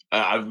Lyles.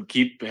 I would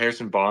keep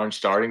Harrison Barnes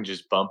starting,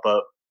 just bump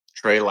up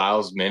Trey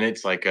Lyles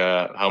minutes, like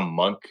how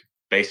Monk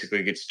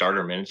basically gets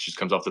starter minutes, just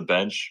comes off the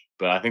bench.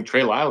 But I think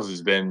Trey Lyles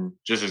has been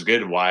just as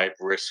good. Why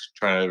risk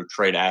trying to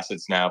trade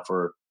assets now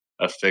for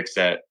a fix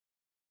that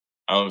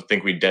I don't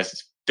think we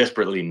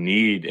desperately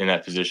need in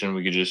that position?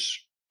 We could just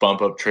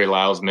bump up Trey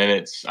Lyles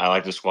minutes. I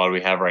like the squad we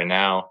have right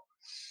now.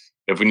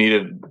 If we need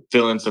to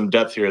fill in some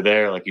depth here or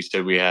there, like you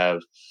said, we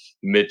have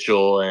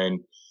Mitchell and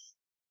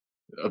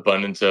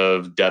abundance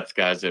of depth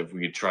guys that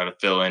we could try to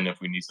fill in if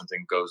we need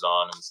something goes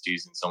on in the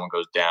season, someone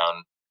goes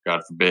down,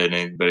 God forbid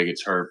anybody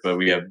gets hurt. But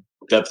we have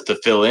depth to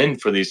fill in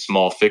for these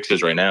small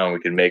fixes right now, and we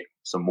can make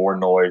some more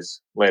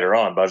noise later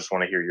on. But I just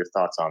want to hear your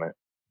thoughts on it.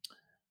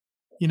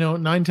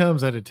 9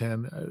 times out of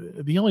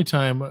 10, the only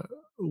time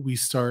we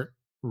start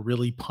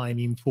really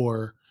pining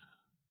for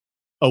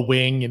a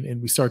wing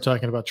and we start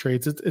talking about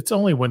trades, it's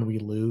only when we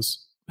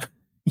lose.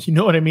 You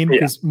know what I mean?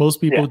 Because most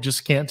people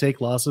just can't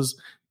take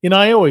losses.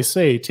 I always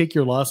say, take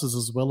your losses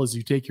as well as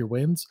you take your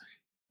wins.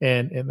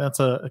 And that's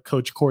a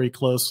coach, Corey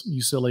Close,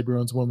 UCLA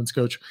Bruins women's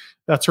coach.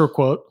 That's her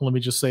quote. Let me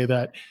just say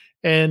that.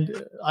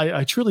 And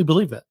I truly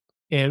believe that.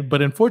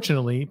 But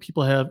unfortunately,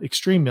 people have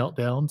extreme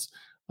meltdowns.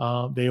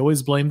 They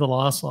always blame the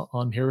loss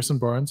on Harrison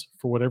Barnes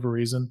for whatever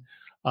reason.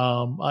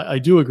 I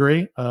do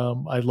agree.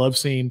 I love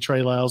seeing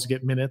Trey Lyles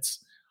get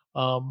minutes.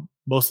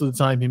 Most of the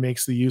time, he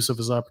makes the use of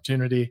his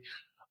opportunity.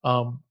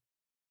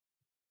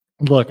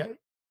 Look,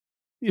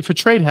 if a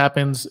trade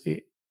happens,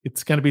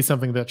 it's going to be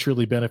something that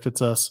truly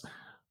benefits us.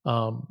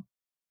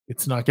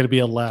 It's not going to be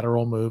a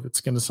lateral move.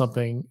 It's going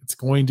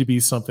to be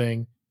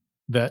something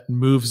that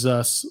moves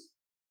us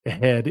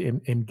ahead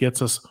and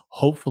gets us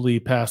hopefully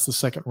past the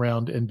second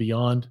round and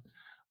beyond.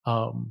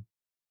 And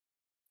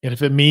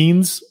if it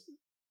means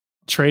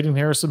trading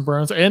Harrison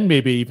Barnes and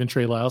maybe even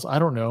Trey Lyles, I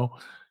don't know,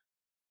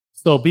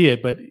 so be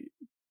it. But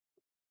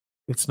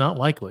it's not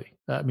likely.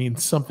 I mean,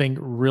 something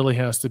really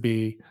has to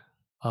be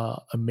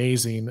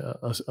amazing,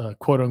 a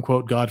quote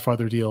unquote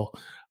Godfather deal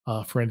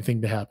for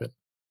anything to happen.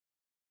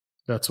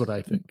 That's what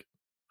I think.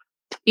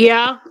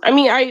 Yeah, I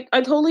mean, I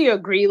totally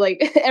agree.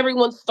 Like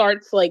everyone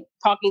starts like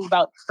talking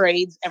about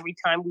trades every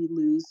time we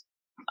lose,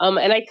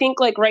 and I think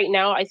like right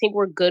now, I think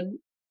we're good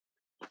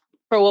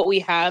for what we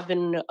have,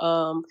 and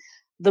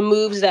the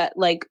moves that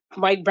like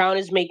Mike Brown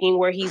is making,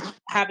 where he's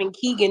having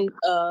Keegan,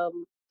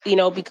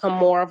 become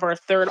more of our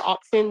third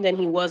option than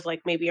he was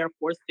like maybe our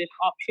fourth, fifth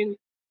option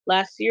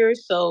last year.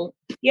 So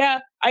yeah,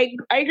 I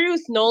agree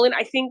with Nolan.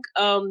 I think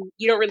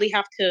you don't really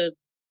have to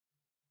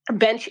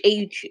bench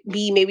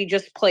HB, maybe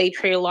just play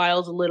Trey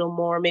Lyles a little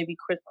more, maybe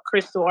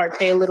Chris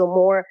Duarte a little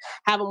more,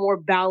 have a more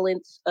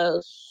balanced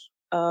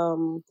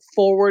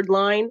forward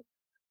line.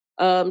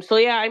 So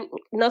yeah, I'm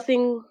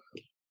nothing.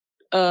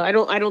 I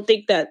don't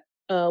think that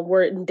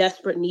we're in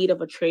desperate need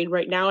of a trade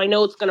right now. I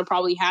know it's gonna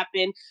probably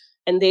happen,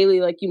 and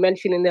Daily, like you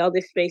mentioned in the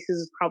other spaces,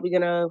 is probably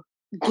gonna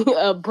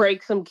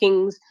break some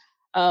Kings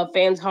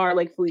fans' heart,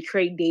 like if we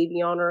trade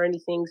Davion or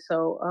anything.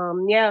 So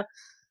yeah,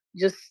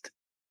 just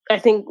I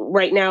think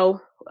right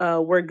now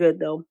we're good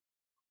though.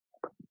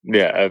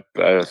 Yeah,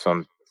 that's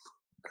what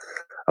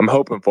I'm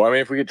hoping for. I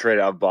mean, if we could trade,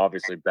 I'll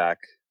obviously back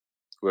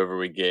whoever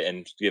we get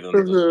and give them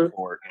the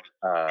support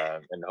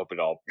and hope it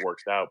all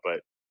works out.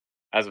 But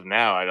as of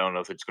now, I don't know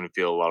if it's going to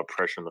feel a lot of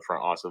pressure in the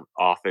front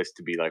office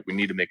to be like, we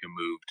need to make a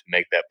move to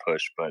make that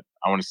push. But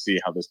I want to see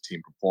how this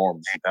team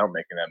performs without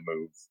making that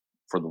move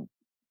for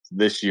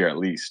this year at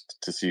least,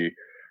 to see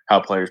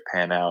how players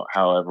pan out,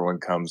 how everyone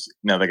comes.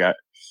 Now they got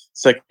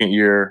second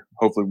year,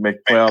 hopefully make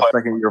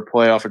second year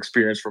playoff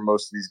experience for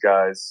most of these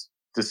guys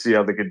to see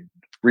how they could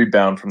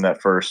rebound from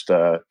that first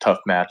tough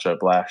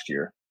matchup last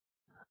year.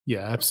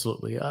 Yeah,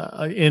 absolutely.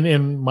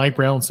 And Mike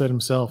Brown said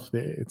himself,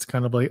 it's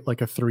kind of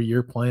like a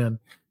 3-year plan.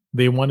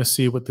 They want to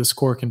see what this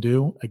core can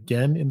do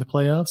again in the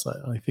playoffs.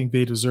 I think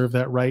they deserve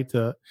that right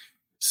to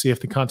see if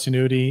the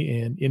continuity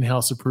and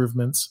in-house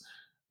improvements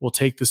will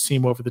take this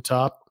team over the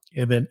top.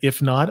 And then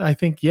if not, I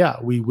think,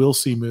 we will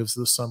see moves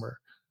this summer.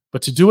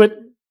 But to do it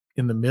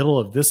in the middle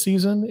of this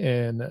season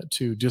and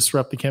to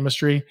disrupt the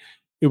chemistry,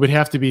 it would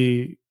have to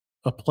be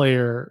a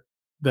player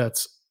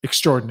that's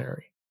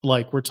extraordinary.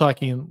 like we're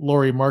talking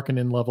Laurie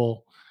Markkinen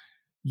level,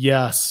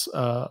 yes,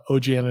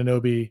 OG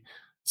Anunoby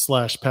 /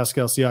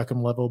 Pascal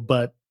Siakam level,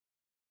 but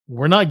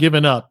we're not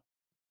giving up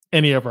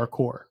any of our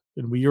core,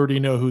 and we already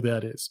know who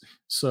that is.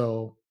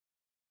 So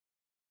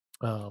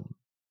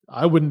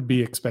I wouldn't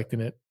be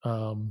expecting it.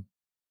 And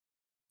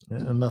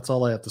that's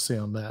all I have to say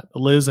on that.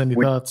 Liz, any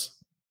thoughts?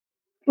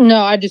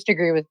 No, I just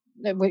agree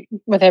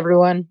with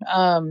everyone.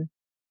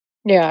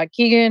 Yeah,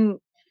 Keegan's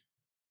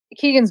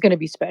going to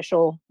be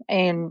special,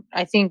 and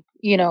I think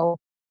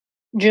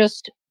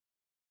just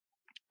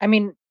I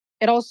mean,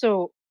 it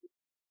also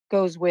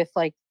goes with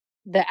like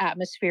the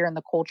atmosphere and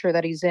the culture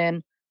that he's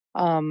in.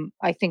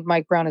 I think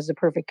Mike Brown is the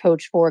perfect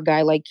coach for a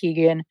guy like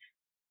Keegan.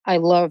 I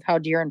love how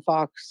De'Aaron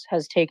Fox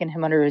has taken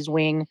him under his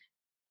wing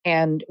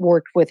and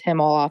worked with him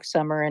all off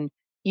summer. And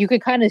you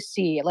could kind of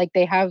see like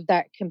they have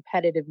that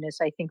competitiveness,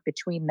 I think,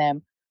 between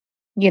them,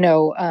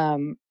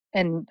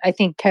 and I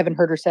think Kevin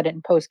Herter said it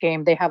in post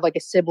game. They have like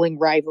a sibling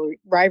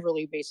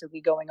rivalry basically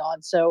going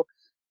on. So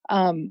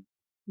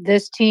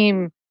this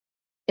team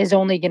is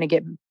only going to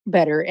get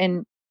better.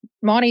 And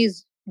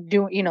Monty's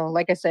doing,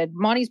 like I said,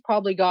 Monty's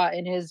probably got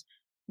in his,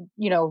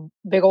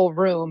 big old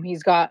room,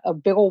 he's got a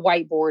big old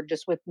whiteboard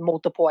just with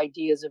multiple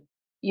ideas of,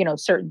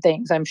 certain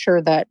things. I'm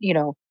sure that,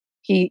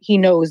 he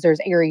knows there's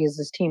areas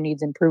this team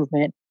needs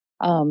improvement.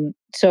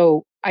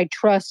 So I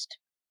trust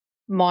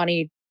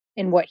Monty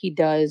in what he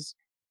does,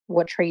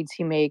 what trades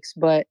he makes,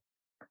 but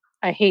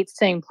I hate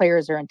saying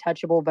players are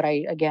untouchable, but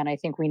I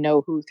think we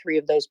know who 3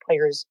 of those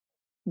players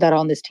that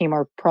on this team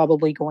are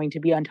probably going to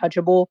be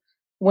untouchable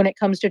when it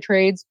comes to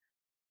trades.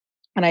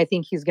 And I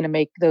think he's going to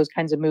make those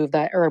kinds of moves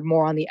that are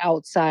more on the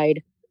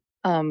outside,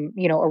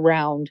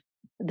 around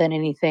than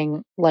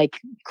anything like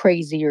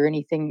crazy or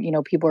anything,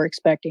 people are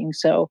expecting.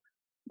 So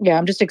yeah,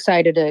 I'm just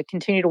excited to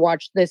continue to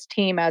watch this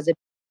team as it,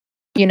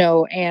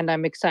 and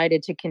I'm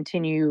excited to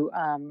continue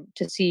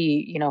to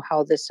see,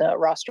 how this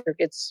roster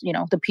gets,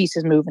 the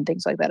pieces move and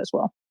things like that as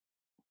well.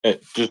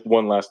 Just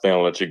one last thing,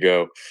 I'll let you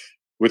go.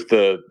 With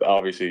the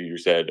obviously you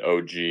said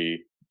OG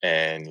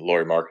and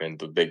Laurie Markkinen,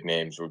 the big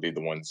names would be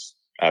the ones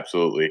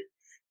absolutely.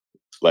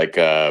 Like,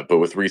 but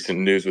with recent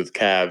news with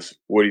Cavs,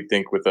 what do you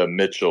think with a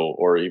Mitchell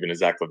or even a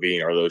Zach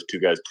LaVine? Are those two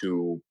guys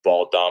too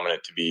ball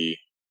dominant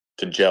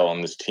to gel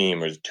on this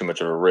team, or is it too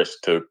much of a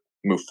risk to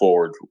move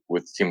forward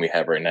with the team we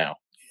have right now?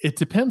 It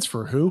depends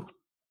for who.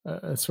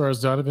 As far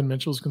as Donovan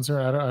Mitchell is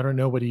concerned, I don't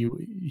know what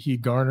he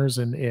garners,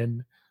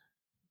 and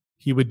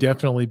he would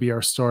definitely be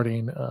our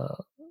starting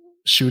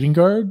shooting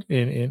guard,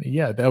 and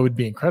yeah, that would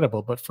be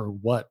incredible. But for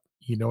what?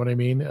 You know what I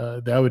mean?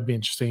 That would be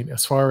interesting.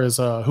 As far as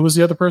who was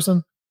the other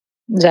person?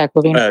 Zach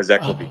LaVine.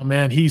 Zach LaVine.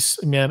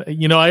 Oh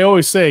man, I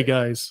always say,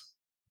 guys,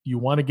 you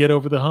want to get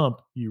over the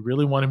hump. You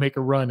really want to make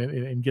a run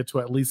and get to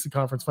at least the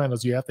conference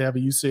finals. You have to have a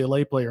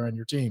UCLA player on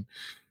your team.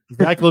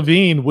 Zach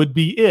LaVine would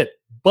be it,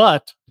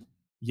 but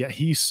yeah,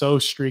 he's so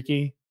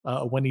streaky.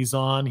 When he's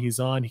on.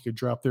 He could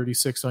drop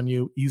 36 on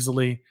you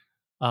easily.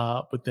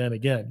 But then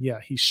again, yeah,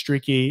 he's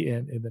streaky,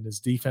 and then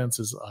his defense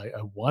is, I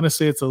want to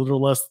say it's a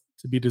little less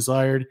to be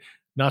desired,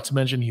 not to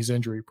mention he's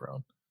injury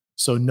prone.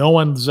 So no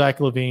on Zach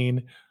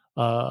LaVine.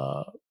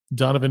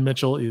 Donovan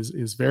Mitchell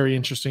is very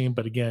interesting,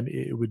 but again,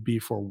 it would be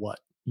for what?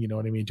 You know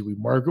what I mean? Do we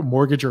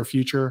mortgage our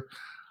future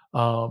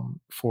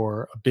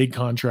for a big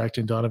contract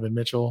in Donovan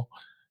Mitchell?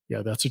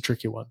 Yeah, that's a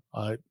tricky one.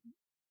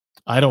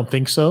 I don't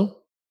think so,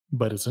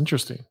 but it's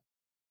interesting.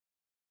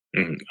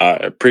 I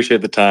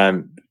appreciate the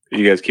time.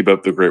 You guys keep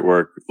up the great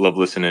work. Love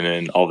listening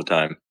in all the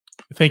time.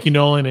 Thank you,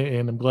 Nolan,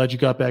 and I'm glad you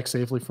got back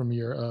safely from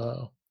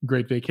your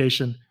great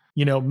vacation.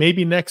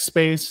 Maybe next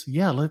space,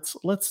 yeah,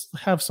 let's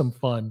have some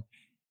fun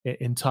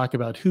and talk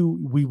about who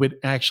we would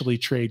actually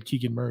trade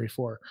Keegan Murray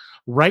for.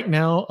 Right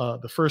now,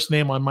 the first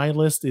name on my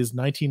list is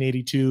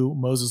 1982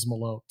 Moses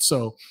Malone.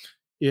 So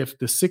if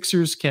the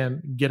Sixers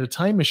can get a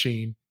time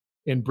machine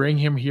and bring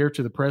him here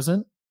to the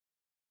present,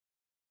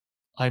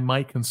 I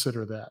might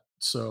consider that.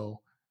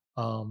 So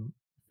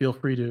feel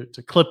free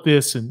to clip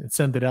this and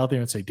send it out there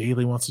and say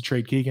Daly wants to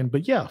trade Keegan.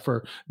 But yeah,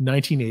 for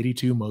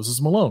 1982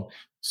 Moses Malone.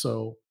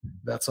 So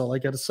that's all I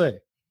got to say.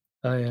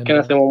 And, Can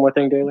I say one more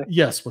thing, Daly?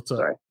 Yes. What's up?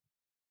 Sorry.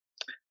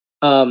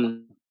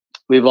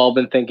 We've all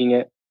been thinking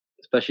it,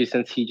 especially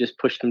since he just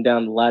pushed him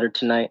down the ladder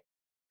tonight.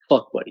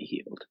 Fuck Buddy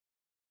Hield.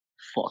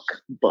 Fuck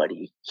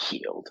Buddy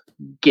Hield.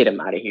 Get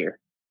him out of here.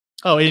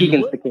 Oh,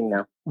 Keegan's the king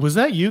now. Was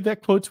that you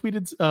that quote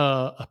tweeted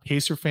a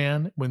Pacer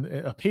fan? When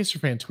a Pacer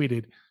fan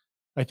tweeted,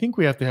 I think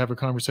we have to have a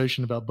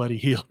conversation about Buddy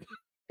Hield.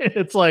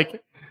 It's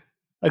like,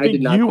 I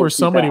think you or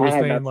somebody was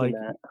saying, like,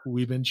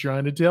 we've been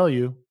trying to tell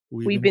you.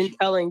 We've been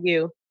telling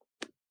you.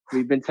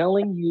 We've been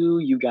telling you.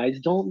 You guys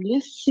don't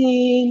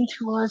listen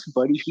to us.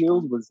 Buddy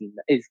Hield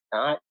is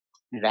not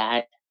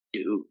that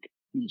dude.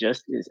 He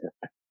just isn't.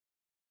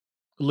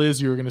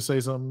 Liz, you were going to say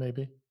something,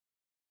 maybe?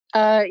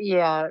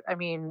 Yeah. I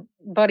mean,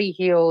 Buddy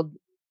Hield,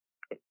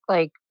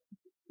 like,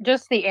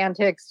 just the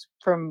antics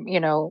from,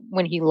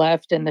 when he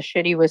left and the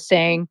shit he was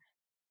saying.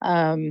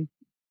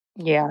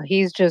 Yeah,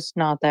 he's just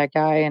not that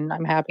guy. And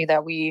I'm happy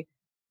that we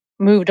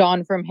moved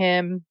on from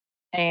him.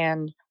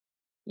 And,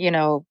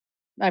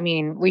 I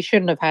mean, we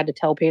shouldn't have had to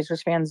tell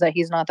Pacers fans that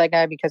he's not that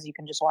guy because you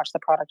can just watch the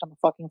product on the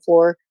fucking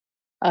floor.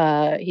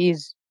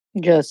 He's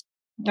just,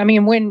 I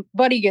mean, when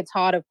Buddy gets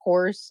hot, of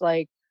course,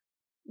 like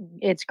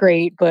it's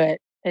great, but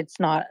it's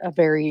not a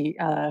very,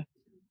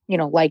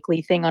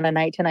 likely thing on a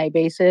night to night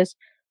basis.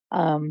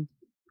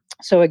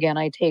 So again,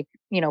 I take,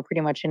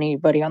 pretty much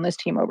anybody on this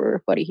team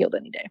over Buddy Hield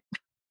any day.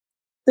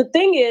 The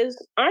thing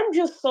is, I'm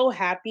just so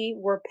happy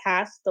we're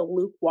past the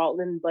Luke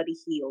Walton, Buddy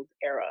Hield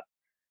era.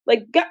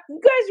 Like, you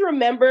guys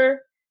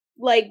remember,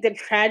 like, the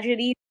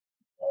tragedy?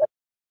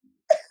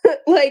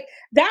 Like,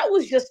 that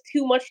was just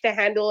too much to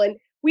handle, and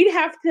we'd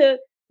have to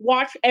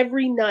watch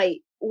every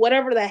night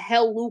whatever the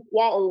hell Luke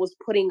Walton was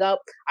putting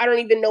up. I don't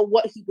even know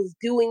what he was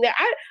doing there.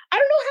 I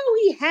don't know how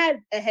he had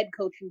a head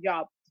coaching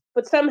job,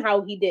 but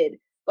somehow he did.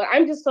 But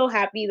I'm just so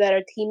happy that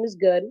our team is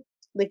good.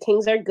 The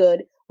Kings are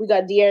good. We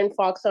got De'Aaron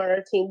Fox on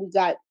our team. We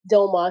got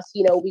Domas.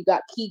 We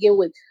got Keegan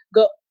with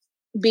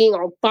being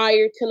on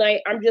fire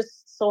tonight. I'm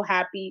just so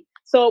happy.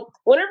 So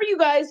whenever you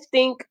guys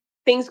think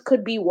things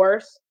could be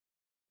worse,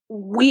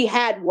 we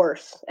had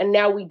worse, and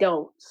now we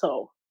don't.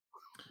 So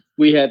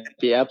we had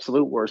the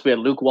absolute worst. We had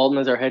Luke Walton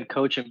as our head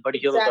coach, and Buddy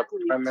Hield as our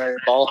primary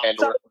ball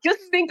handler. So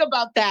just think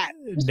about that.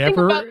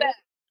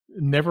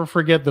 Never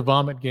forget the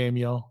vomit game,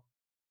 y'all.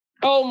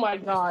 Oh my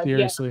God!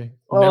 Seriously,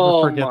 yeah.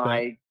 never forget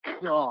my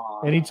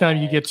God. Anytime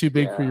you get too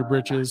big for your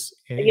britches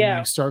and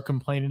you start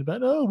complaining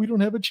about, oh, we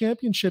don't have a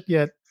championship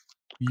yet,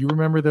 you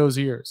remember those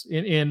years.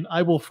 And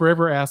I will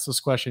forever ask this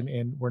question,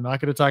 and we're not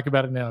going to talk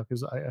about it now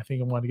because I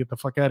think I want to get the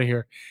fuck out of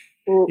here.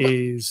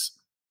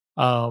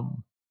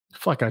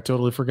 Fuck, I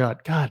totally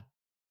forgot. God,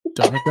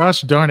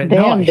 gosh darn it.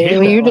 Damn, no,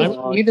 Daly,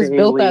 you just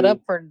built that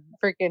up for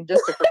freaking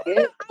just to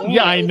forget.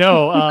 Yeah, I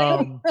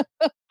know.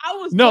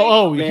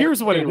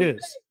 Here's what it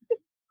is.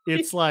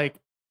 It's like,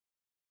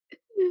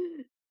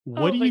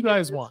 what do you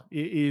guys want?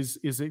 Is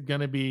it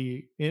going to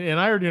be, and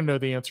I already know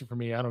the answer for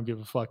me. I don't give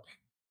a fuck.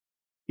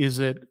 Is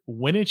it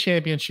win a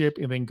championship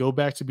and then go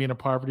back to being a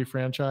poverty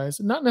franchise?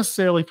 Not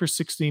necessarily for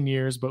 16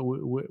 years, but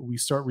we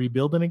start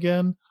rebuilding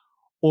again.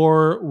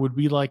 Or would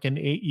be like an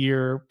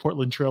 8-year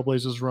Portland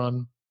Trailblazers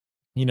run,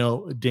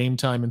 Dame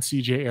time and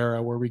CJ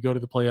era where we go to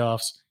the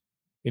playoffs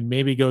and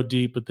maybe go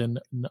deep, but then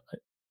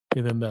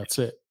that's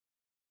it.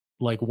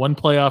 Like one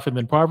playoff and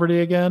then poverty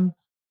again,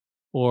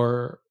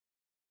 or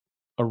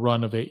a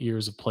run of 8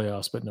 years of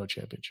playoffs but no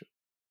championship.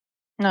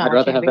 No, I'd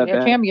rather have that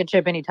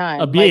championship anytime.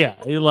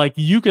 Like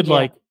you could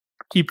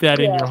keep that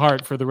in your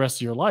heart for the rest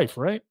of your life,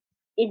 right?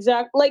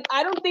 Exactly. Like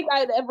I don't think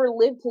I'd ever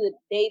live to the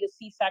day to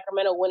see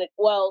Sacramento win it.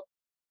 Well,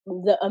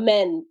 the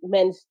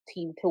men's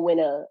team to win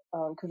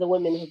because the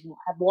women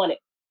have won it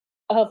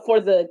for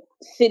the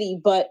city,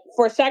 but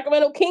for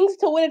Sacramento Kings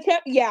to win a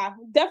champ,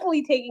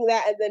 definitely taking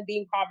that and then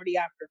being poverty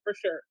after for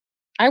sure.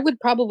 I would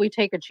probably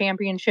take a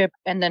championship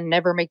and then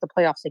never make the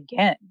playoffs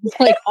again.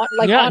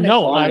 Honestly, I'm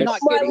not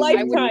kidding.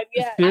 Lifetime,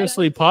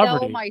 seriously, I would poverty.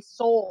 sell my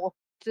soul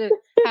to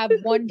have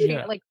one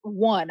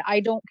one.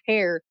 I don't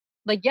care.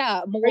 More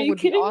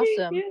would be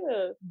awesome.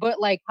 Yeah. But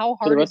how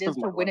hard it is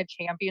to win a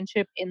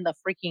championship in the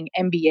freaking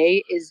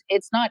NBA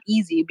it's not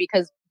easy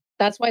because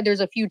that's why there's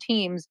a few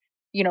teams,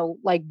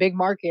 big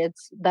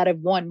markets that have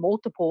won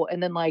multiple,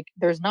 and then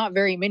there's not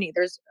very many.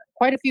 There's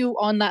quite a few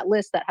on that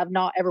list that have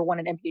not ever won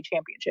an NBA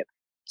championship.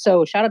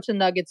 So shout out to the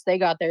Nuggets. They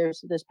got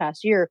theirs this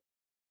past year.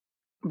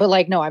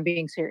 But no, I'm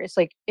being serious.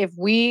 If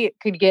we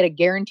could get a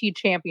guaranteed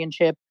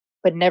championship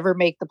but never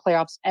make the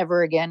playoffs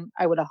ever again,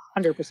 I would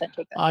 100%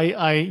 take that.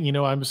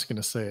 I'm just going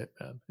to say it,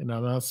 man. And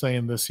I'm not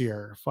saying this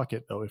year. Fuck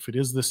it, though. If it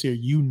is this year,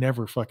 you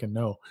never fucking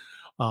know.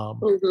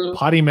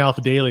 Potty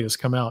Mouth Daily has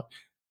come out.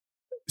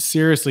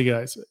 Seriously,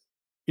 guys,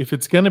 if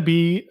it's going to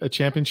be a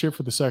championship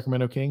for the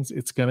Sacramento Kings,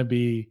 it's going to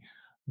be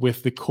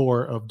with the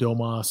core of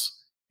Domas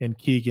and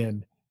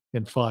Keegan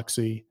and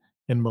Foxy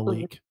and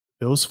Malik.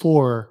 Those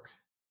four,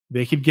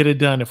 they could get it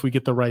done if we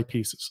get the right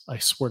pieces. I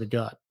swear to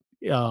God.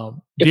 If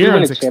we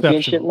win a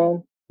championship,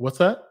 man. What's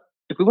that?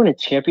 If we win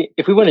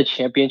a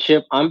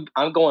championship, I'm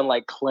going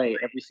like Clay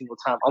every single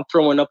time. I'm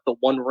throwing up the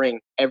one ring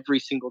every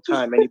single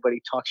time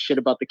anybody talks shit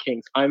about the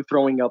Kings. I'm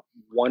throwing up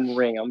one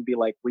ring. I'm gonna be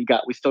like, we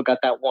still got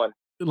that one.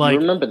 You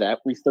remember that?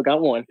 We still got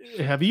one.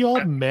 Have you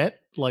all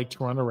met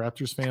Toronto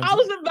Raptors fans? I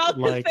was about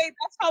to say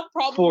that's how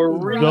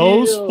probably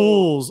those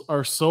fools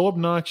are so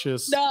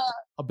obnoxious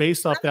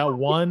based off that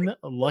one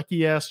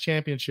lucky ass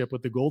championship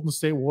with the Golden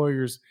State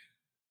Warriors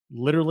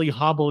literally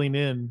hobbling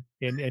in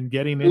and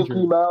getting injured.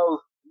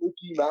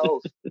 Mickey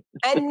Mouse.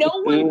 And no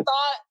one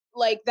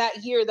thought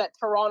that year that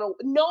Toronto,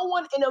 no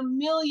one in a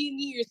million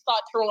years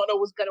thought Toronto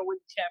was going to win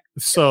the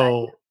championship.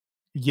 So,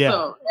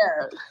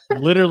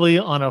 literally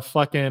on a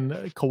fucking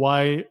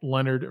Kawhi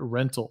Leonard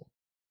rental.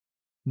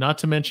 Not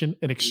to mention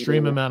an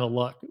extreme amount of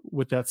luck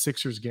with that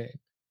Sixers game.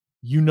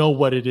 You know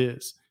what it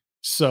is.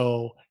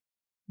 So,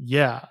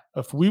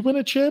 if we win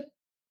a chip,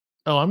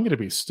 I'm going to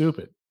be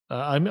stupid.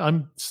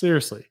 I'm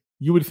seriously.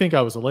 You would think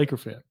I was a Laker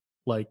fan.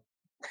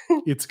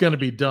 It's going to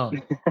be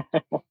dumb.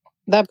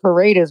 That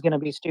parade is going to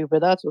be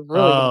stupid. That's what's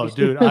really going to Oh, be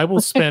stupid. dude, I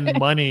will spend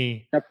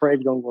money. That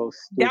parade's gonna go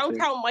stupid.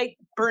 Downtown might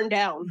burn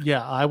down.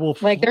 Yeah, I will.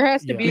 Like there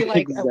has to yeah. be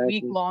like a Exactly.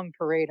 week-long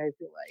parade. I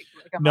feel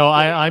like I'm No, not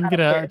kidding. I'm I don't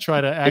gonna care.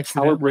 try to The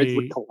Tower Bridge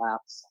would accidentally.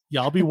 collapse.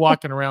 Yeah, I'll be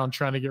walking around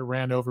trying to get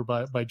ran over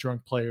by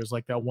drunk players,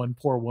 like that one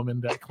poor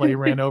woman that Clay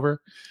ran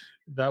over.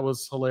 That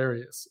was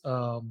hilarious.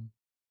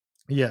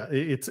 Yeah,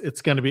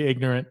 it's going to be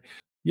ignorant.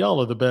 Y'all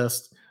are the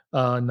best.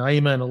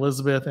 Naima and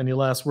Elizabeth, any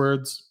last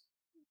words?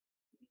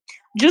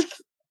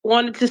 Just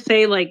wanted to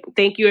say, like,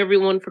 thank you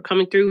everyone for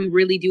coming through. We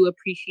really do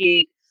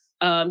appreciate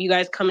you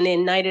guys coming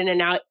in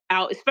and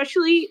out,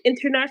 especially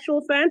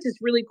international fans. It's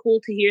really cool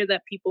to hear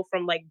that people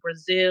from like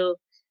Brazil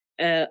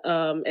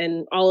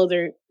and all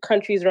other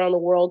countries around the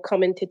world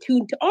come in to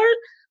tune to our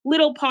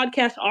little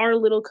podcast, our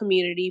little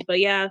community. But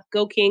yeah,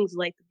 go Kings,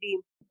 like the team.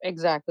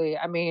 Exactly.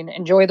 I mean,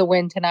 enjoy the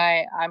win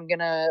tonight. I'm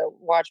gonna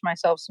watch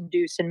myself some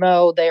Deuce and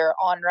Mo. They're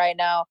on right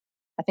now.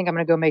 I think I'm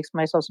gonna go make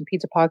myself some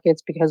pizza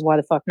pockets because why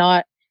the fuck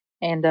not?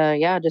 And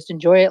yeah, just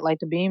enjoy it. Like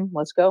the beam.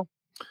 Let's go.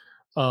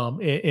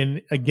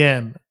 And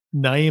again,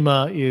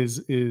 Naima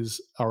is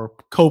our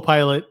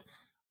co-pilot.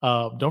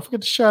 Don't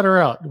forget to shout her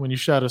out when you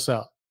shout us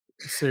out.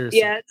 Seriously.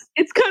 Yeah,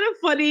 it's kind of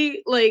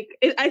funny. Like,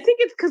 I think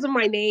it's because of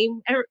my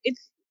name.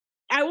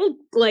 I won't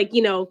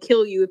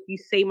kill you if you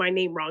say my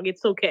name wrong.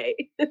 It's okay.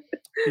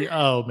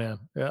 Oh man,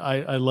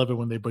 I love it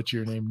when they butcher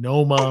your name.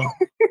 Noma,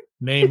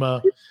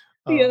 Nama,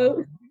 Yeah.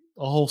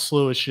 a whole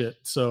slew of shit.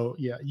 So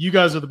yeah, you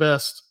guys are the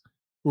best.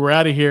 We're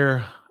out of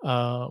here.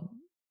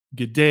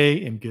 Good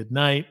day and good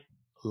night.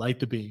 Light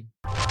the beam.